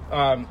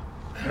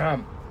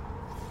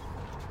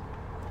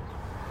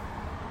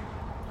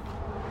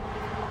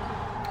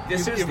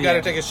 this is You've the got to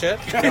end. take a shit.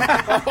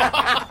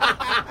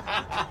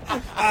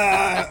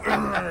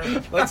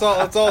 Let's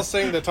all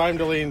sing the Time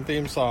to Lean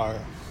theme song.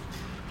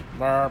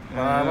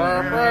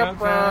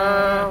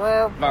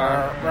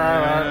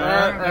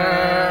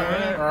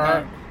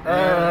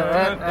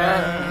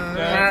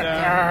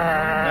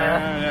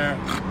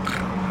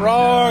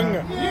 Wrong.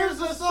 Here's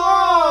the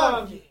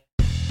song.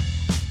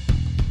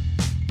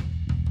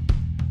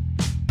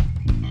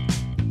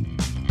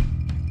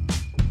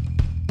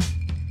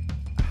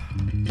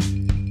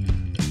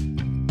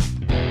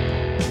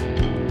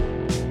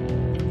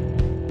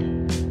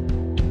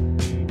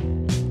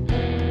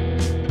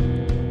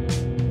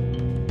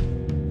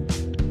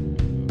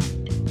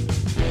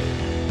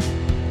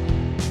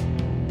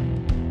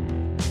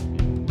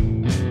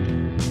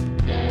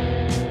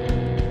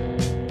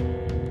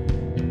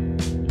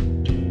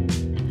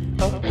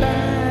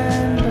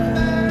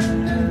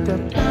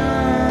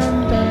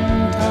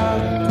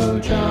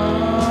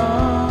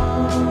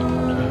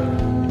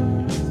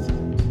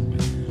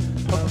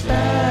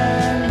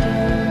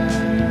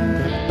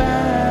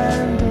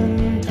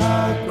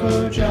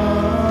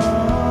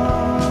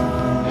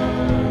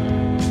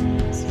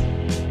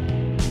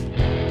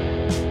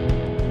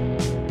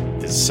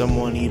 Did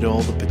someone eat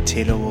all the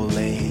potato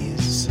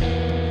olays?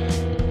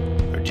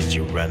 Or did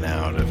you run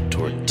out of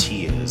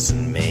tortillas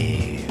and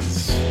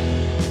maize?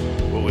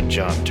 What would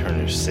John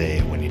Turner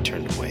say when he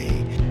turned away?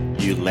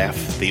 You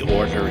left the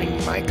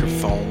ordering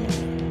microphone?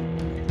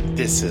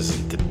 This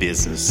isn't the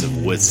business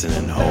of Woodson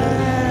and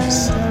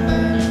Holmes.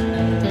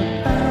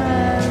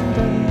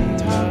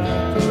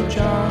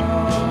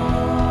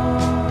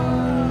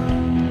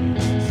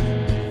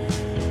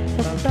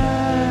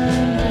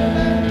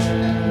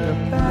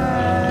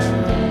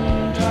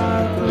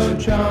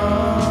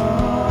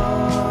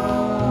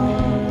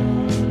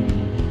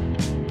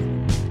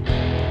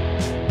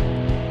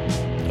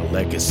 A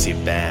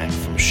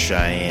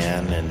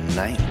Cheyenne in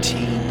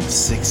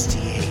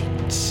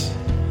 1968.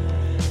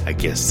 I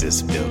guess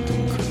this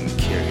building couldn't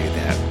carry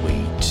that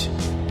weight.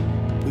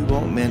 We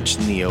won't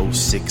mention the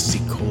 06 E.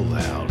 coli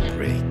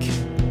outbreak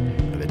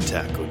or the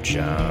Taco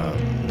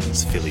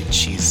John's Philly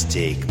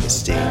cheesesteak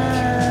mistake.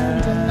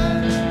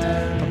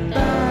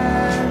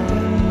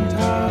 Abandoned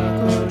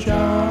Taco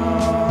John's.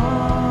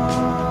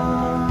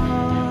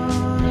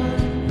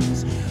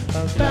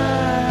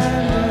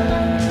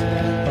 Abandoned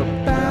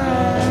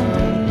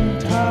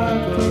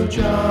Taco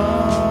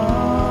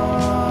John's.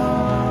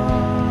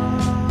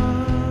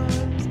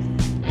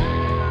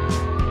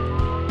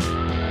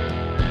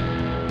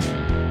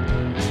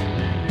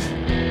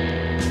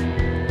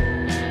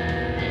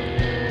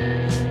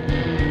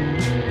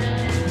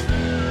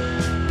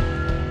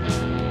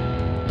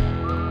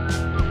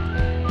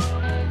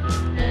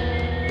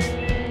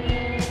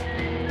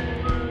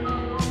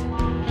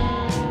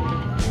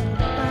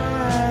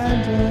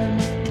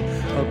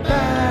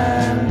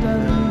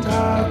 Abandoned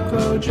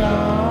Taco John's.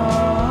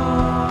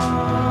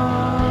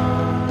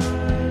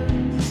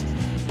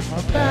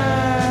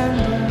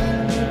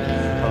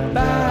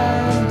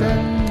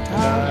 Abandoned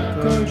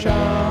Taco John's.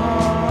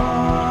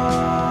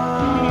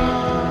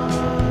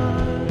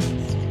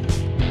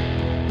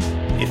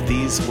 If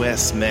these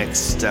West Mex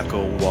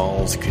stucco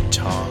walls could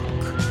talk,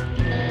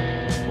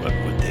 what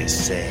would they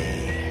say?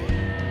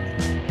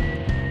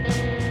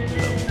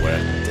 La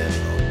muerte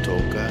no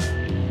toca.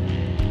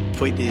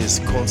 Puedes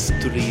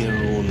construir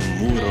un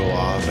muro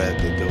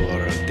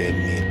alrededor de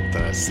mi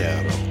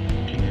trasero.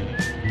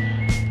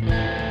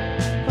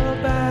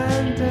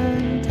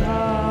 Abandoned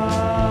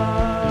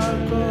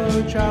Taco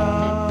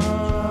John's.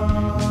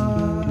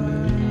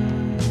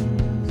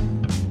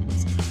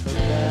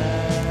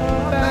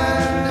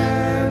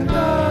 Abandoned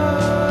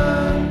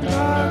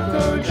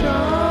Taco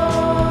John's.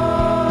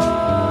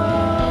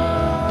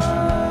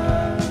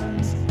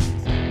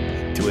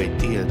 Tu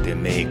idea de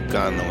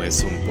mexicano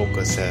es un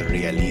poco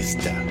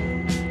surrealista.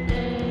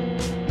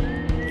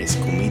 ¿Es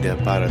comida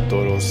para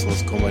todos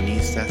los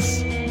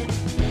comunistas?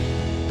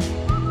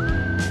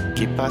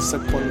 ¿Qué pasa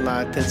con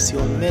la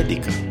atención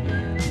médica?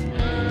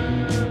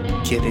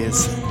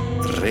 ¿Quieres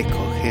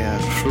recoger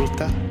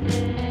fruta?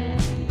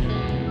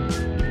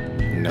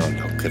 No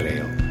lo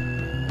creo.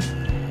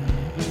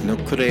 No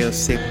creo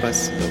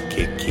sepas lo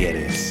que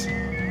quieres.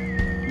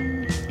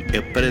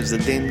 El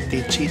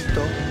presidente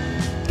Chito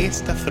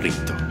está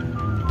frito.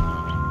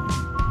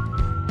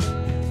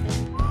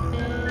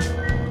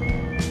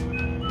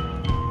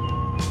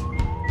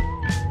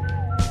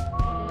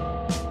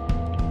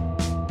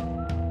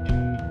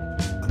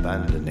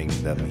 Abandoning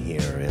them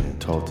here in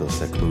total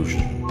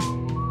seclusion,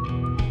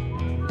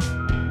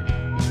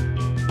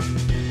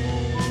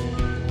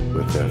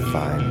 with their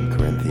fine